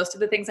with most of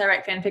the things I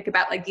write fanfic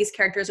about, these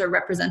characters are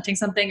representing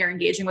something or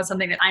engaging with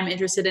something that I'm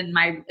interested in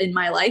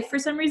my life for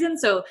some reason.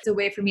 So it's a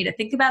way for me to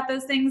think about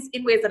those things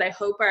in ways that I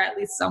hope are at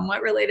least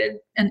somewhat related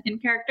and in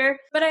character.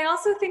 But I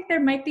also think there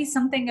might be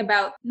something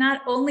about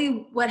not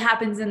only what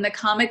happens in the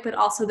comic, but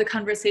also the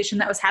conversation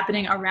that was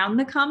happening around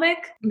the comic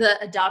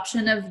the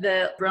adoption of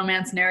the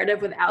romance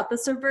narrative without the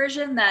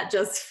subversion that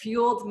just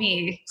fueled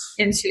me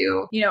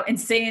into,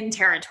 insane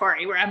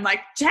territory where I'm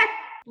like, Jack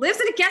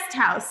lives in a guest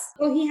house.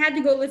 Well, he had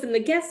to go live in the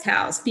guest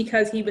house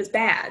because he was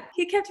bad.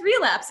 He kept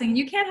relapsing.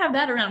 You can't have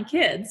that around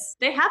kids.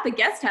 They have the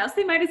guest house.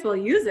 They might as well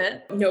use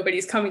it.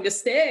 Nobody's coming to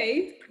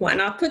stay. Why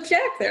not put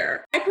Jack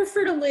there? I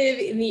prefer to live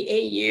in the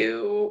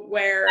AU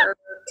where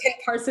Kent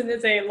Parson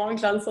is a Long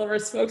John Silver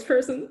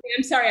spokesperson.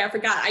 I'm sorry, I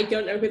forgot. I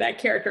don't know who that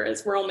character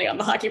is. We're only on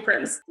the Hockey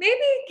Prince. Maybe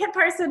Kent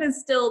Parson is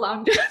still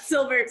Long John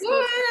Silver. No,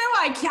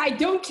 I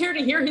don't care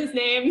to hear his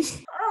name.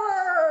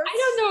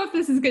 I don't know if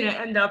this is going to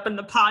end up in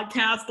the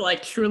podcast.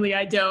 Like, truly,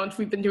 I don't.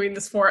 We've been doing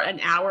this for an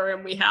hour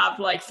and we have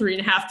like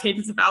 3.5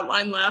 pages of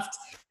outline left.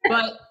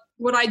 But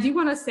what I do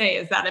want to say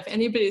is that if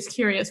anybody's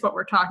curious what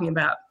we're talking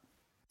about,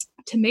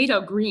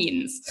 Tomato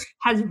Greens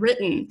has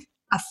written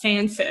a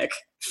fanfic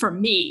for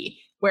me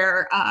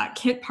where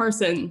Kent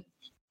Parson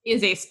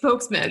is a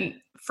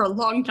spokesman for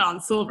Long John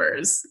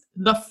Silver's,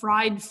 the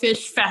fried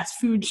fish fast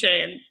food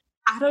chain.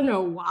 I don't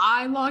know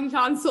why Long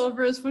John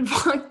Silver's would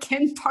want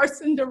Kent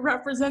Parson to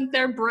represent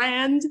their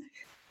brand,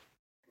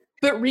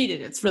 but read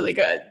it. It's really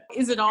good.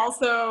 Is it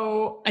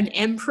also an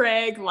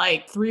MPreg,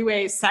 like,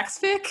 three-way sex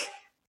fic?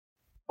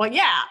 Well,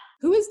 yeah.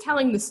 Who is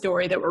telling the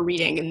story that we're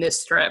reading in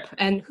this strip,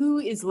 and who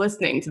is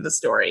listening to the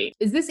story?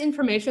 Is this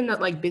information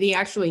that, like, Biddy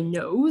actually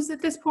knows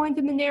at this point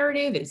in the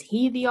narrative? Is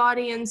he the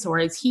audience, or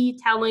is he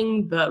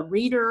telling the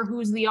reader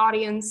who's the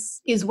audience?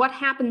 Is what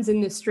happens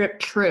in this strip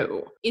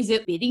true? Is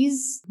it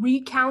Biddy's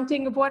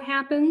recounting of what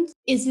happened?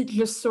 Is it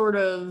just sort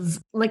of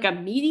like a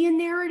media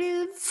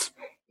narrative?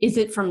 Is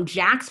it from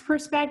Jack's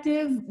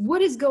perspective?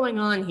 What is going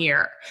on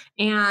here?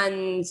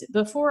 And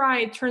before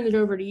I turn it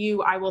over to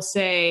you, I will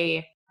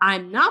say,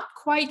 I'm not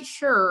quite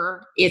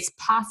sure it's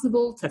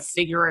possible to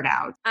figure it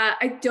out.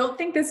 I don't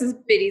think this is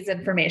Biddy's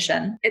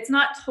information. It's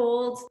not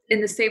told in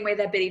the same way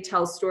that Biddy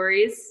tells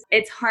stories.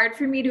 It's hard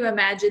for me to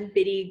imagine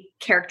Biddy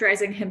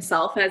characterizing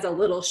himself as a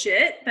little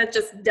shit. That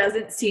just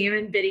doesn't seem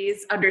in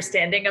Biddy's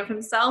understanding of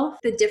himself.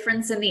 The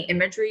difference in the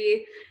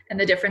imagery and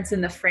the difference in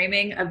the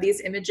framing of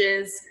these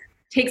images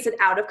takes it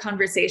out of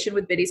conversation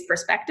with Biddy's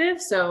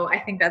perspective. So I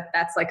think that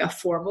that's like a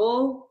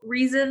formal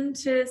reason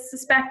to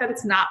suspect that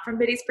it's not from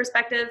Biddy's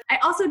perspective. I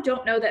also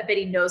don't know that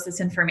Biddy knows this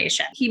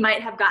information. He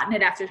might have gotten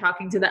it after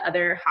talking to the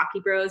other hockey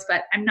bros,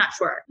 but I'm not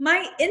sure.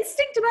 My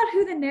instinct about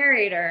who the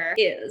narrator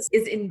is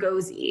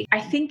Ngozi. I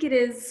think it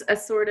is a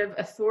sort of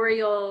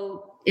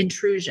authorial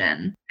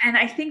intrusion. And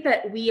I think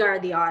that we are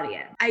the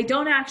audience. I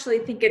don't actually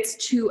think it's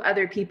two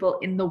other people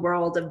in the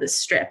world of the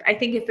strip. I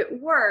think if it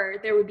were,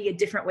 there would be a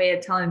different way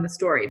of telling the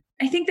story.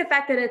 I think the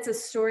fact that it's a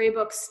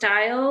storybook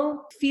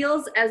style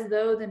feels as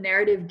though the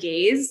narrative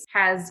gaze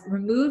has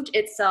removed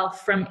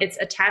itself from its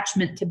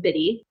attachment to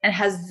Biddy and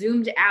has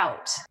zoomed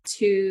out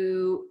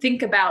to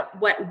think about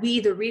what we,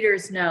 the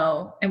readers,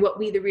 know and what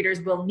we, the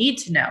readers, will need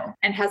to know,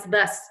 and has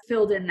thus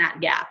filled in that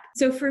gap.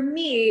 So for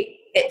me,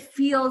 it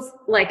feels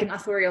like an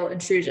authorial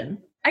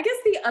intrusion. I guess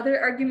the other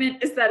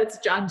argument is that it's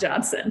John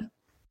Johnson.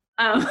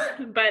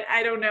 But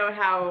I don't know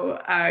how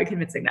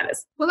convincing that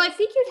is. Well, I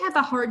think you'd have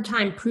a hard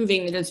time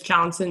proving that it's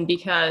Johnson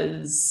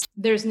because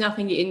there's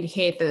nothing to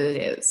indicate that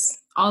it is.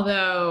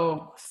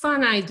 Although,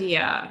 fun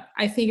idea.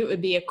 I think it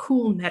would be a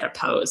cool meta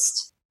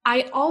post.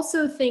 I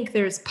also think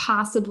there's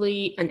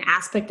possibly an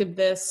aspect of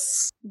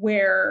this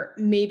where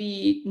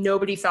maybe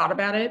nobody thought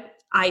about it.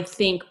 I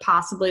think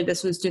possibly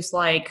this was just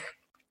like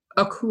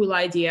a cool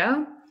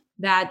idea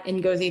that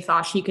Ngozi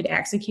thought she could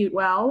execute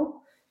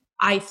well.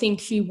 I think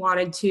she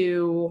wanted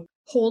to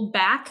hold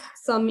back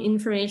some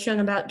information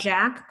about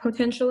Jack,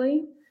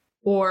 potentially,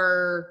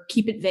 or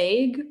keep it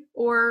vague,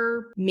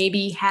 or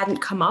maybe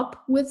hadn't come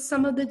up with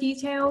some of the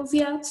details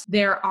yet.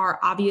 There are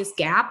obvious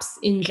gaps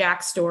in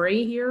Jack's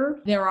story here.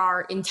 There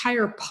are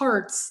entire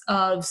parts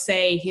of,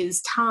 say,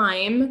 his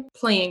time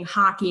playing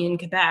hockey in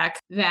Quebec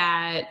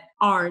that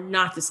are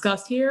not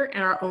discussed here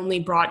and are only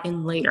brought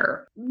in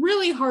later.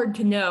 Really hard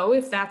to know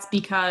if that's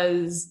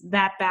because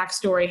that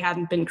backstory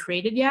hadn't been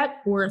created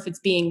yet or if it's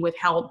being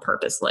withheld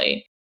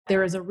purposely.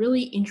 There is a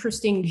really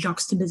interesting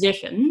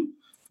juxtaposition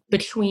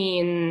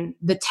between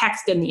the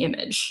text and the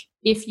image.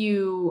 If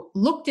you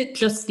looked at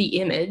just the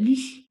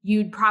image,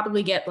 you'd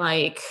probably get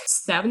like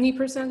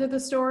 70% of the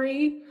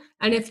story.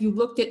 And if you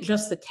looked at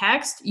just the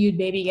text, you'd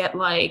maybe get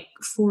like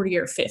 40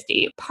 or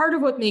 50. Part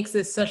of what makes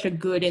this such a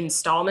good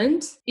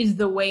installment is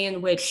the way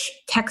in which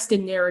text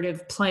and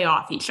narrative play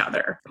off each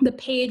other. The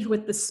page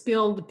with the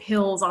spilled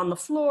pills on the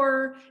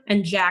floor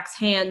and Jack's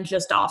hand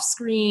just off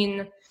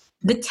screen.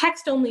 The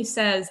text only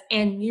says,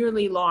 "and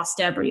nearly lost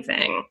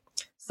everything."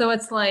 So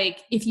it's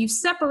like, if you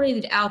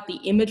separated out the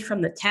image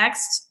from the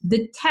text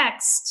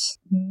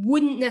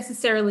wouldn't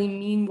necessarily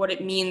mean what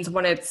it means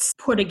when it's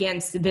put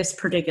against this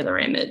particular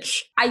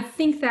image. I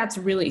think that's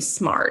really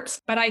smart,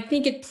 but I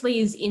think it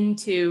plays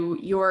into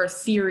your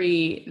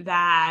theory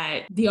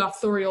that the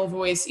authorial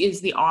voice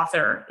is the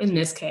author in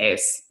this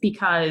case,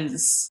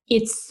 because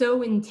it's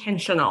so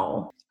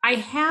intentional I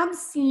have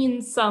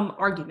seen some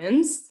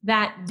arguments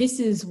that this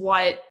is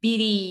what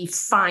Beatty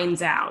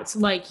finds out.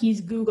 Like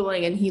he's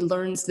Googling and he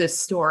learns this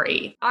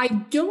story. I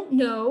don't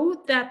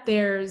know that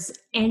there's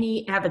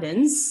any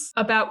evidence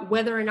about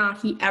whether or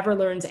not he ever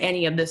learns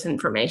any of this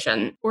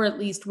information, or at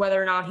least whether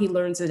or not he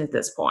learns it at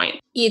this point.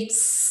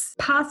 It's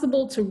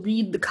possible to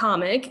read the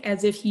comic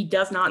as if he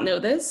does not know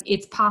this.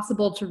 It's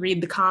possible to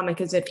read the comic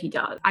as if he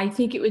does. I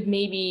think it would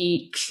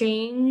maybe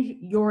change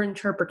your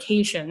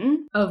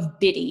interpretation of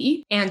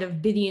Biddy and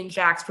of Biddy and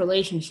Jack's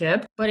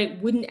relationship, but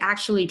it wouldn't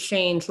actually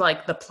change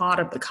like the plot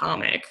of the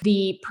comic.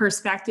 The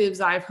perspectives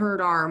I've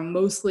heard are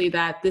mostly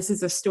that this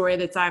is a story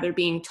that's either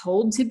being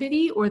told to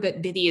Biddy or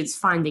that Biddy is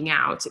finding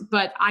out.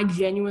 But I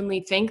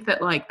genuinely think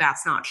that like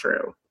that's not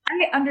true.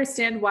 I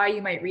understand why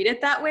you might read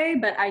it that way,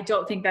 but I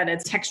don't think that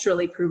it's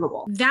textually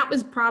provable. That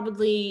was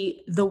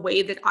probably the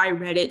way that I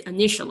read it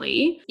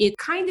initially. It's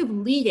kind of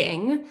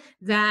leading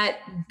that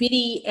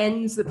Biddy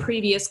ends the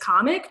previous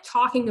comic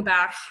talking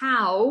about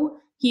how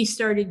he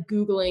started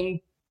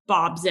Googling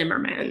Bob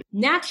Zimmerman.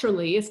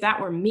 Naturally, if that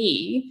were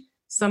me,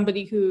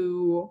 somebody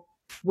who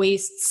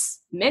wastes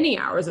many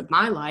hours of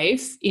my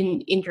life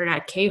in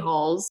internet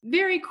K-holes,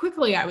 very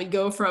quickly I would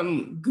go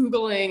from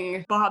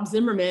Googling Bob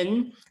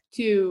Zimmerman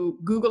to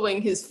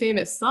Googling his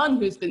famous son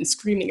who's been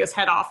screaming his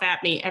head off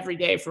at me every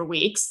day for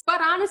weeks.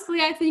 But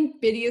honestly, I think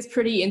Biddy is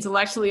pretty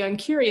intellectually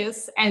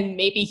uncurious, and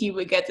maybe he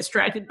would get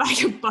distracted by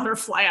a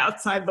butterfly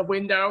outside the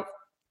window.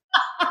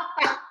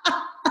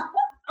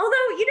 Although,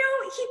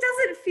 he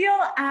doesn't feel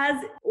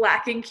as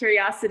lacking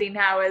curiosity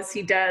now as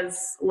he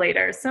does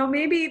later. So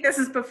maybe this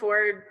is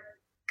before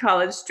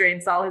college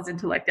drains all his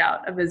intellect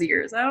out of his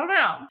ears. I don't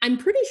know. I'm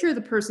pretty sure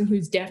the person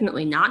who's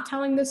definitely not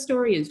telling this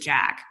story is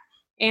Jack.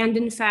 And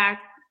in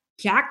fact,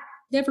 Jack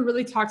never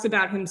really talks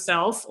about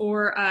himself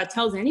or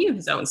tells any of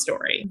his own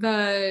story.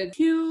 The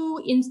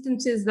two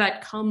instances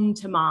that come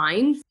to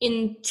mind,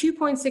 in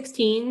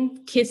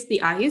 2.16, Kiss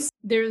the Ice,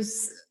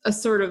 there's a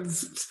sort of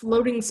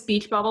floating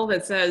speech bubble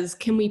that says,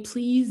 can we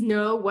please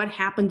know what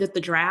happened at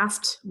the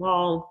draft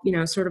while,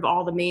 sort of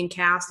all the main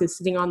cast is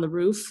sitting on the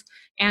roof.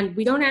 And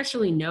we don't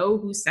actually know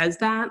who says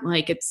that.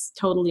 Like, it's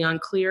totally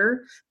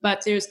unclear.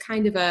 But there's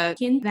kind of a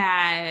hint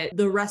that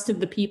the rest of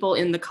the people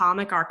in the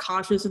comic are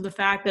conscious of the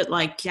fact that,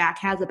 like, Jack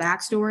has a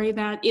backstory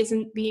that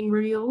isn't being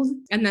revealed.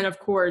 And then, of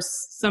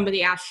course,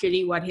 somebody asks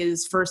Shitty what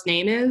his first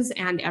name is,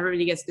 and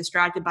everybody gets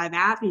distracted by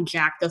that, and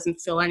Jack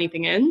doesn't fill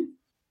anything in.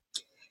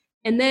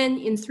 And then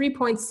in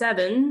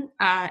 3.7,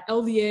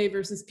 LVA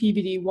versus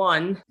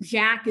PBD1,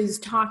 Jack is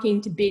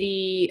talking to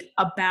Biddy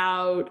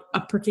about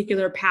a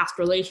particular past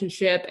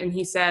relationship, and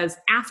he says,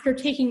 after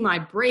taking my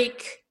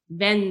break,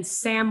 then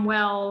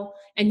Samwell,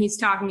 and he's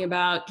talking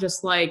about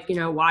just like,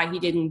 why he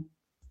didn't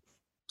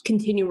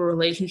continue a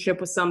relationship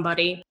with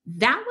somebody.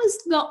 That was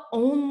the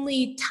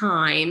only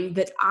time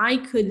that I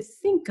could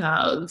think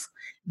of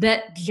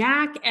that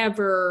Jack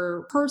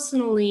ever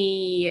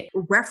personally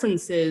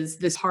references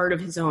this part of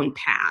his own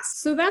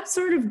past. So that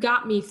sort of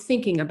got me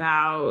thinking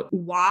about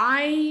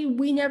why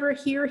we never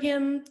hear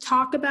him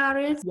talk about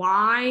it,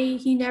 why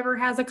he never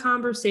has a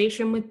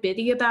conversation with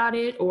Biddy about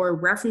it or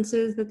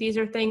references that these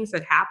are things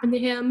that happened to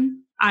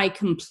him. I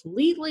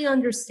completely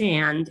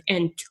understand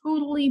and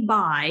totally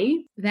buy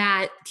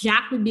that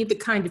Jack would be the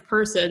kind of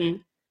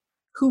person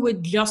who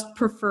would just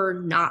prefer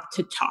not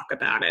to talk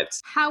about it.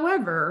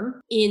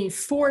 However, in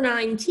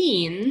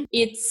 4.19,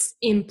 it's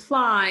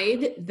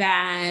implied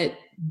that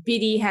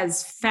Biddy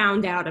has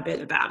found out a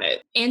bit about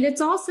it. And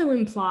it's also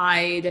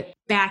implied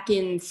back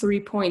in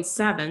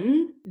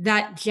 3.7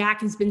 that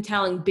Jack has been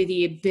telling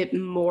Biddy a bit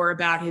more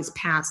about his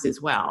past as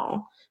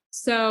well.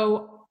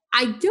 So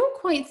I don't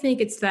quite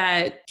think it's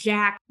that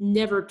Jack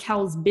never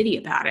tells Biddy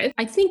about it.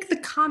 I think the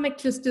comic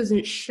just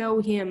doesn't show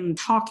him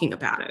talking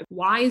about it.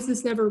 Why is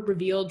this never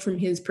revealed from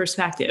his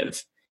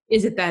perspective?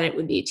 Is it that it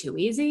would be too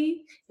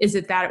easy? Is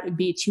it that it would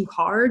be too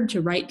hard to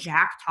write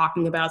Jack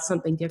talking about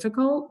something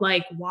difficult?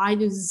 Like, why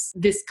does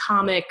this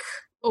comic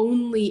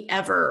only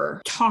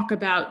ever talk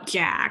about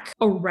Jack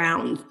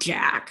around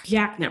Jack?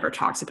 Jack never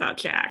talks about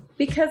Jack.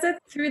 Because it's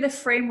through the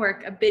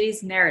framework of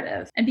Biddy's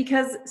narrative. And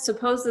because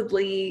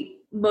supposedly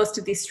most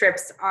of these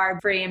strips are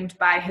framed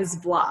by his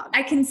vlog,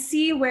 I can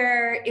see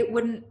where it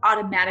wouldn't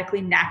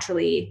automatically,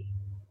 naturally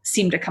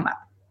seem to come up.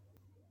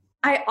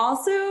 I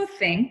also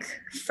think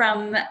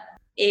from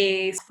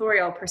a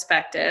authorial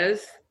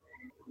perspective,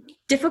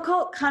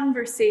 difficult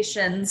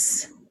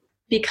conversations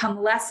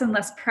become less and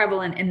less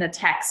prevalent in the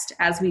text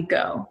as we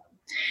go.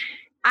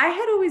 I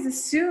had always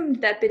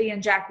assumed that Biddy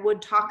and Jack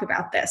would talk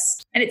about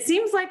this, and it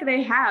seems like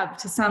they have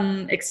to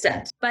some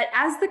extent. But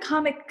as the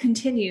comic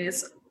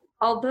continues,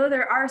 although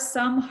there are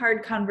some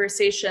hard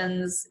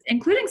conversations,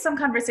 including some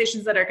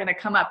conversations that are going to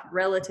come up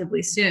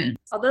relatively soon,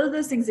 although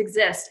those things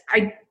exist,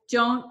 I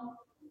don't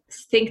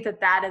think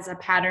that is a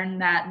pattern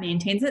that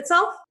maintains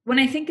itself. When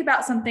I think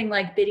about something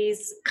like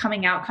Biddy's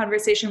coming out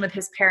conversation with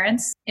his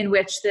parents, in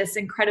which this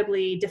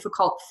incredibly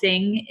difficult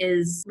thing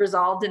is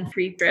resolved in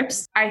 3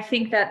 strips, I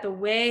think that the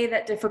way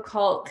that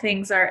difficult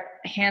things are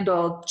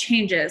handled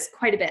changes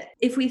quite a bit.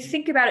 If we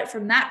think about it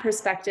from that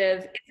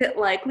perspective, is it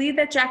likely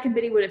that Jack and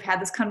Biddy would have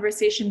had this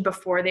conversation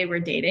before they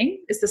were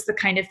dating? Is this the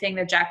kind of thing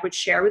that Jack would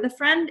share with a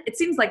friend? It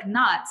seems like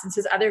not, since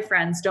his other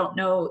friends don't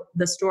know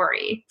the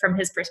story from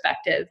his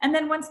perspective. And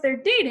then once they're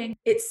dating,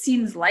 it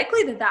seems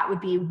likely that that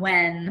would be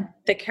when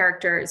the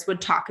characters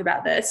would talk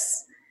about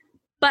this.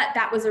 But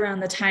that was around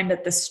the time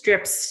that the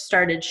strips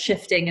started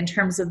shifting in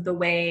terms of the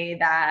way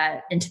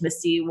that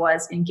intimacy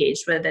was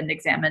engaged with and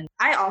examined.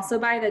 I also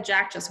buy that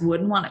Jack just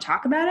wouldn't want to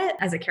talk about it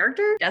as a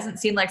character. Doesn't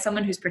seem like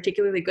someone who's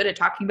particularly good at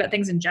talking about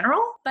things in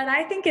general. But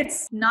I think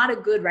it's not a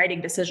good writing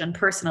decision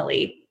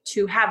personally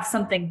to have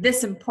something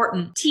this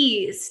important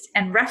teased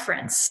and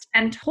referenced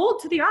and told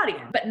to the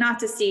audience, but not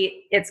to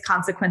see its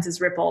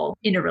consequences ripple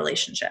in a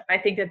relationship. I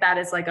think that that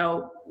is like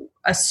a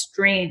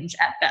strange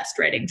at best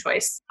writing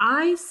choice.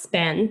 I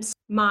spent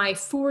my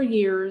 4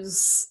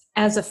 years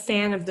as a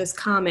fan of this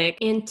comic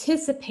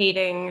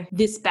anticipating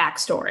this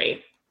backstory.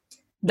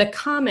 The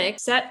comic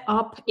set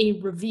up a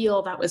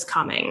reveal that was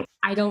coming.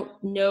 I don't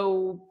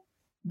know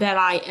that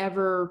I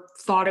ever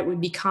thought it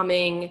would be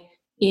coming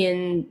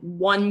in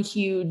one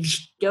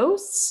huge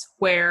dose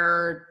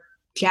where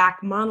Jack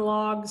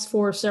monologues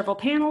for several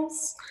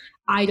panels.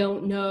 I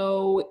don't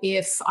know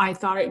if I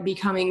thought it would be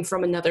coming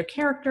from another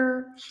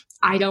character.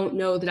 I don't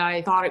know that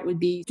I thought it would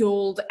be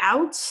doled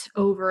out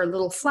over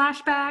little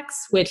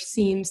flashbacks, which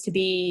seems to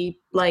be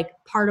like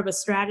part of a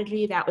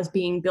strategy that was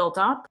being built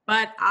up.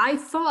 But I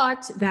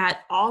thought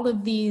that all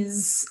of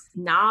these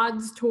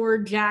nods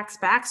toward Jack's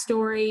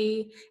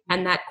backstory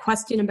and that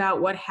question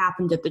about what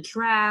happened at the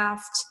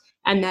draft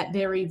and that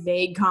very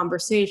vague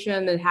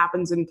conversation that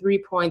happens in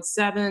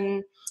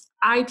 3.7,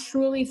 I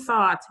truly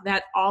thought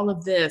that all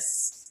of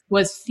this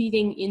was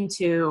feeding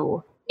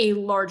into a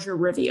larger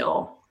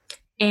reveal.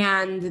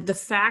 And the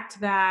fact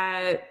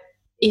that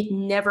it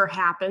never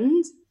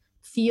happened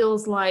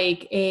feels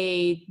like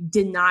a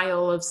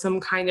denial of some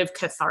kind of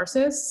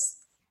catharsis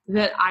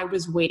that I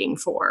was waiting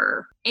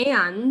for,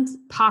 and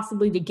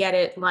possibly to get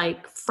it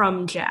like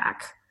from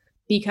Jack.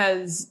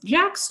 Because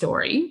Jack's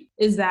story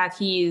is that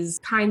he's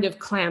kind of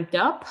clamped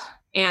up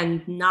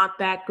and not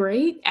that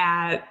great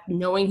at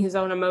knowing his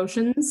own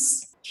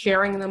emotions,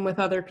 sharing them with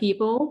other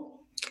people,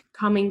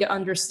 coming to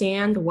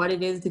understand what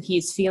it is that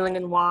he's feeling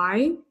and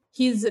why.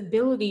 His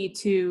ability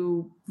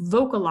to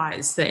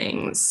vocalize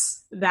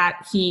things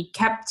that he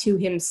kept to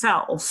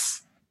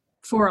himself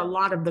for a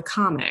lot of the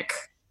comic,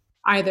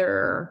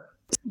 either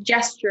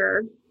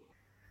gesture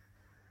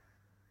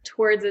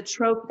towards a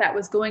trope that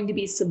was going to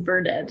be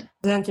subverted,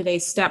 presented a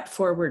step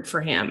forward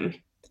for him.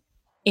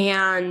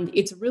 And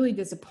it's really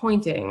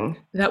disappointing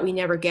that we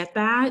never get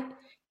that.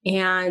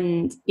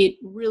 And it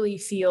really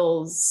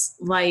feels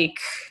like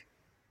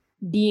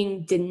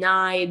being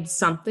denied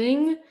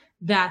something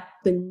that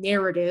the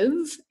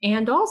narrative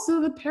and also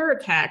the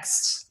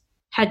paratext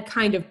had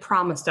kind of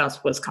promised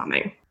us was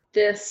coming.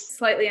 This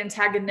slightly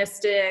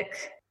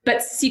antagonistic,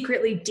 but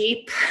secretly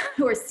deep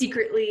or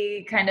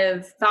secretly kind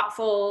of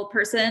thoughtful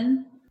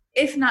person,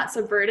 if not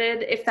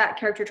subverted, if that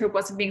character trope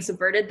wasn't being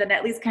subverted, then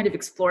at least kind of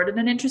explored in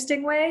an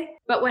interesting way.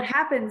 But what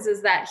happens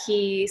is that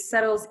he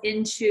settles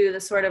into the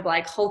sort of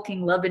like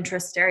hulking love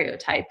interest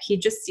stereotype. He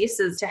just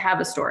ceases to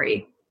have a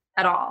story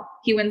at all.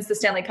 He wins the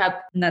Stanley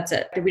Cup and that's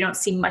it. We don't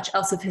see much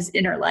else of his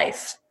inner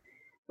life.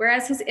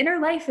 Whereas his inner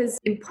life is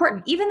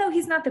important. Even though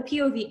he's not the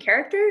POV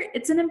character,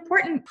 it's an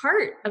important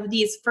part of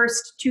these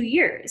first 2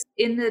 years.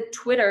 In the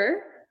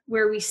Twitter,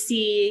 where we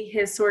see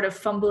his sort of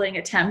fumbling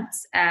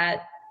attempts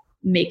at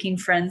making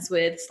friends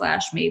with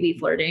 / maybe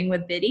flirting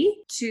with Biddy,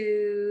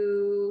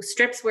 to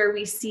strips where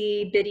we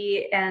see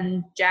Biddy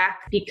and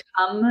Jack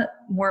become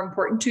more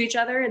important to each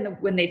other and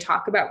when they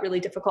talk about really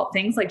difficult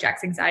things like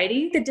Jack's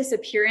anxiety. The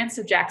disappearance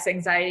of Jack's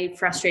anxiety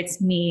frustrates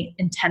me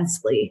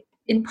intensely,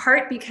 in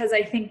part because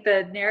I think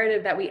the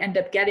narrative that we end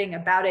up getting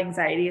about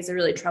anxiety is a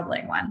really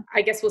troubling one.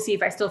 I guess we'll see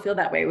if I still feel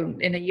that way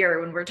in a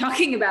year when we're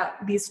talking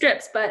about these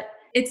strips, but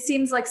it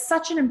seems like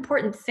such an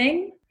important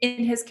thing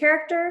in his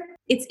character.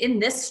 It's in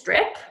this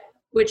strip,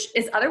 which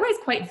is otherwise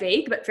quite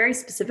vague, but very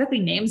specifically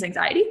names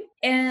anxiety.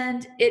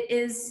 And it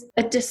is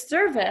a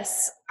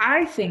disservice,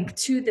 I think,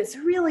 to this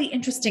really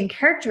interesting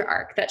character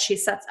arc that she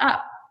sets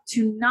up,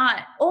 to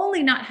not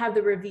only not have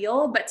the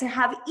reveal, but to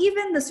have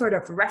even the sort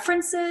of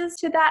references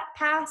to that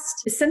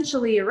past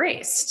essentially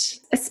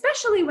erased,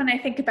 especially when I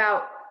think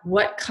about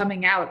what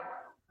coming out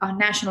on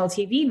national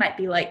TV might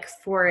be like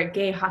for a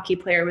gay hockey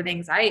player with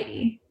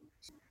anxiety.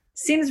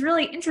 Seems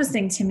really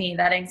interesting to me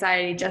that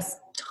anxiety just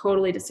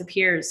totally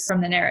disappears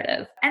from the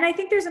narrative. And I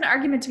think there's an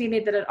argument to be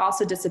made that it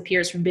also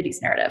disappears from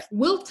Biddy's narrative.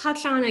 We'll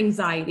touch on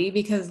anxiety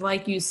because,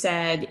 like you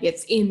said,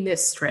 it's in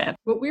this strip.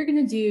 What we're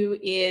going to do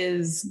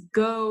is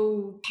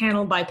go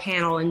panel by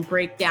panel and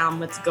break down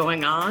what's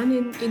going on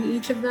in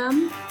each of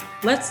them.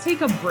 Let's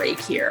take a break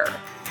here.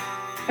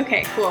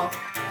 Okay, cool.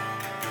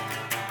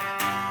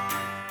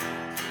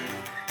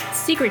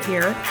 secret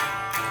here.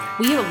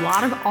 We have a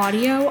lot of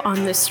audio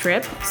on this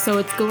strip, so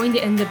it's going to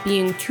end up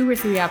being 2 or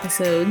 3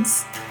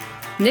 episodes.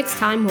 Next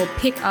time, we'll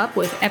pick up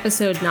with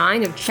episode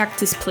 9 of Check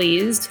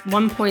Displeased,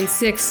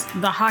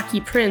 1.6 The Hockey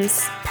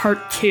Prince,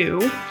 Part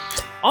 2.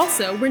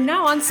 Also, we're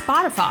now on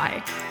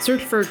Spotify.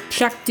 Search for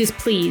Check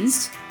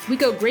Displeased. We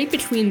go great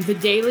between The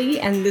Daily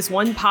and this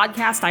one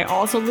podcast I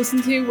also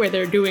listen to where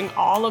they're doing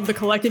all of the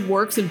collected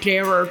works of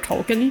J.R.R.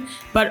 Tolkien,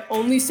 but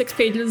only 6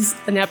 pages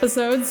an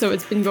episode, so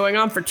it's been going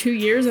on for 2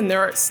 years and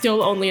they're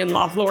still only in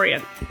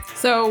Lothlorien.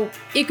 So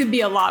it could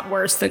be a lot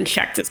worse than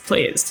Check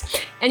Displeased.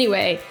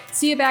 Anyway,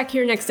 see you back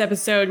here next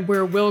episode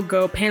where we'll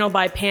go panel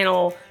by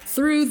panel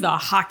through The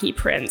Hockey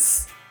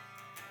Prince.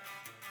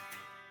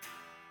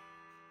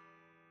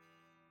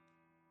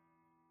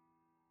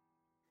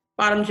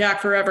 Bottom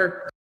Jack forever.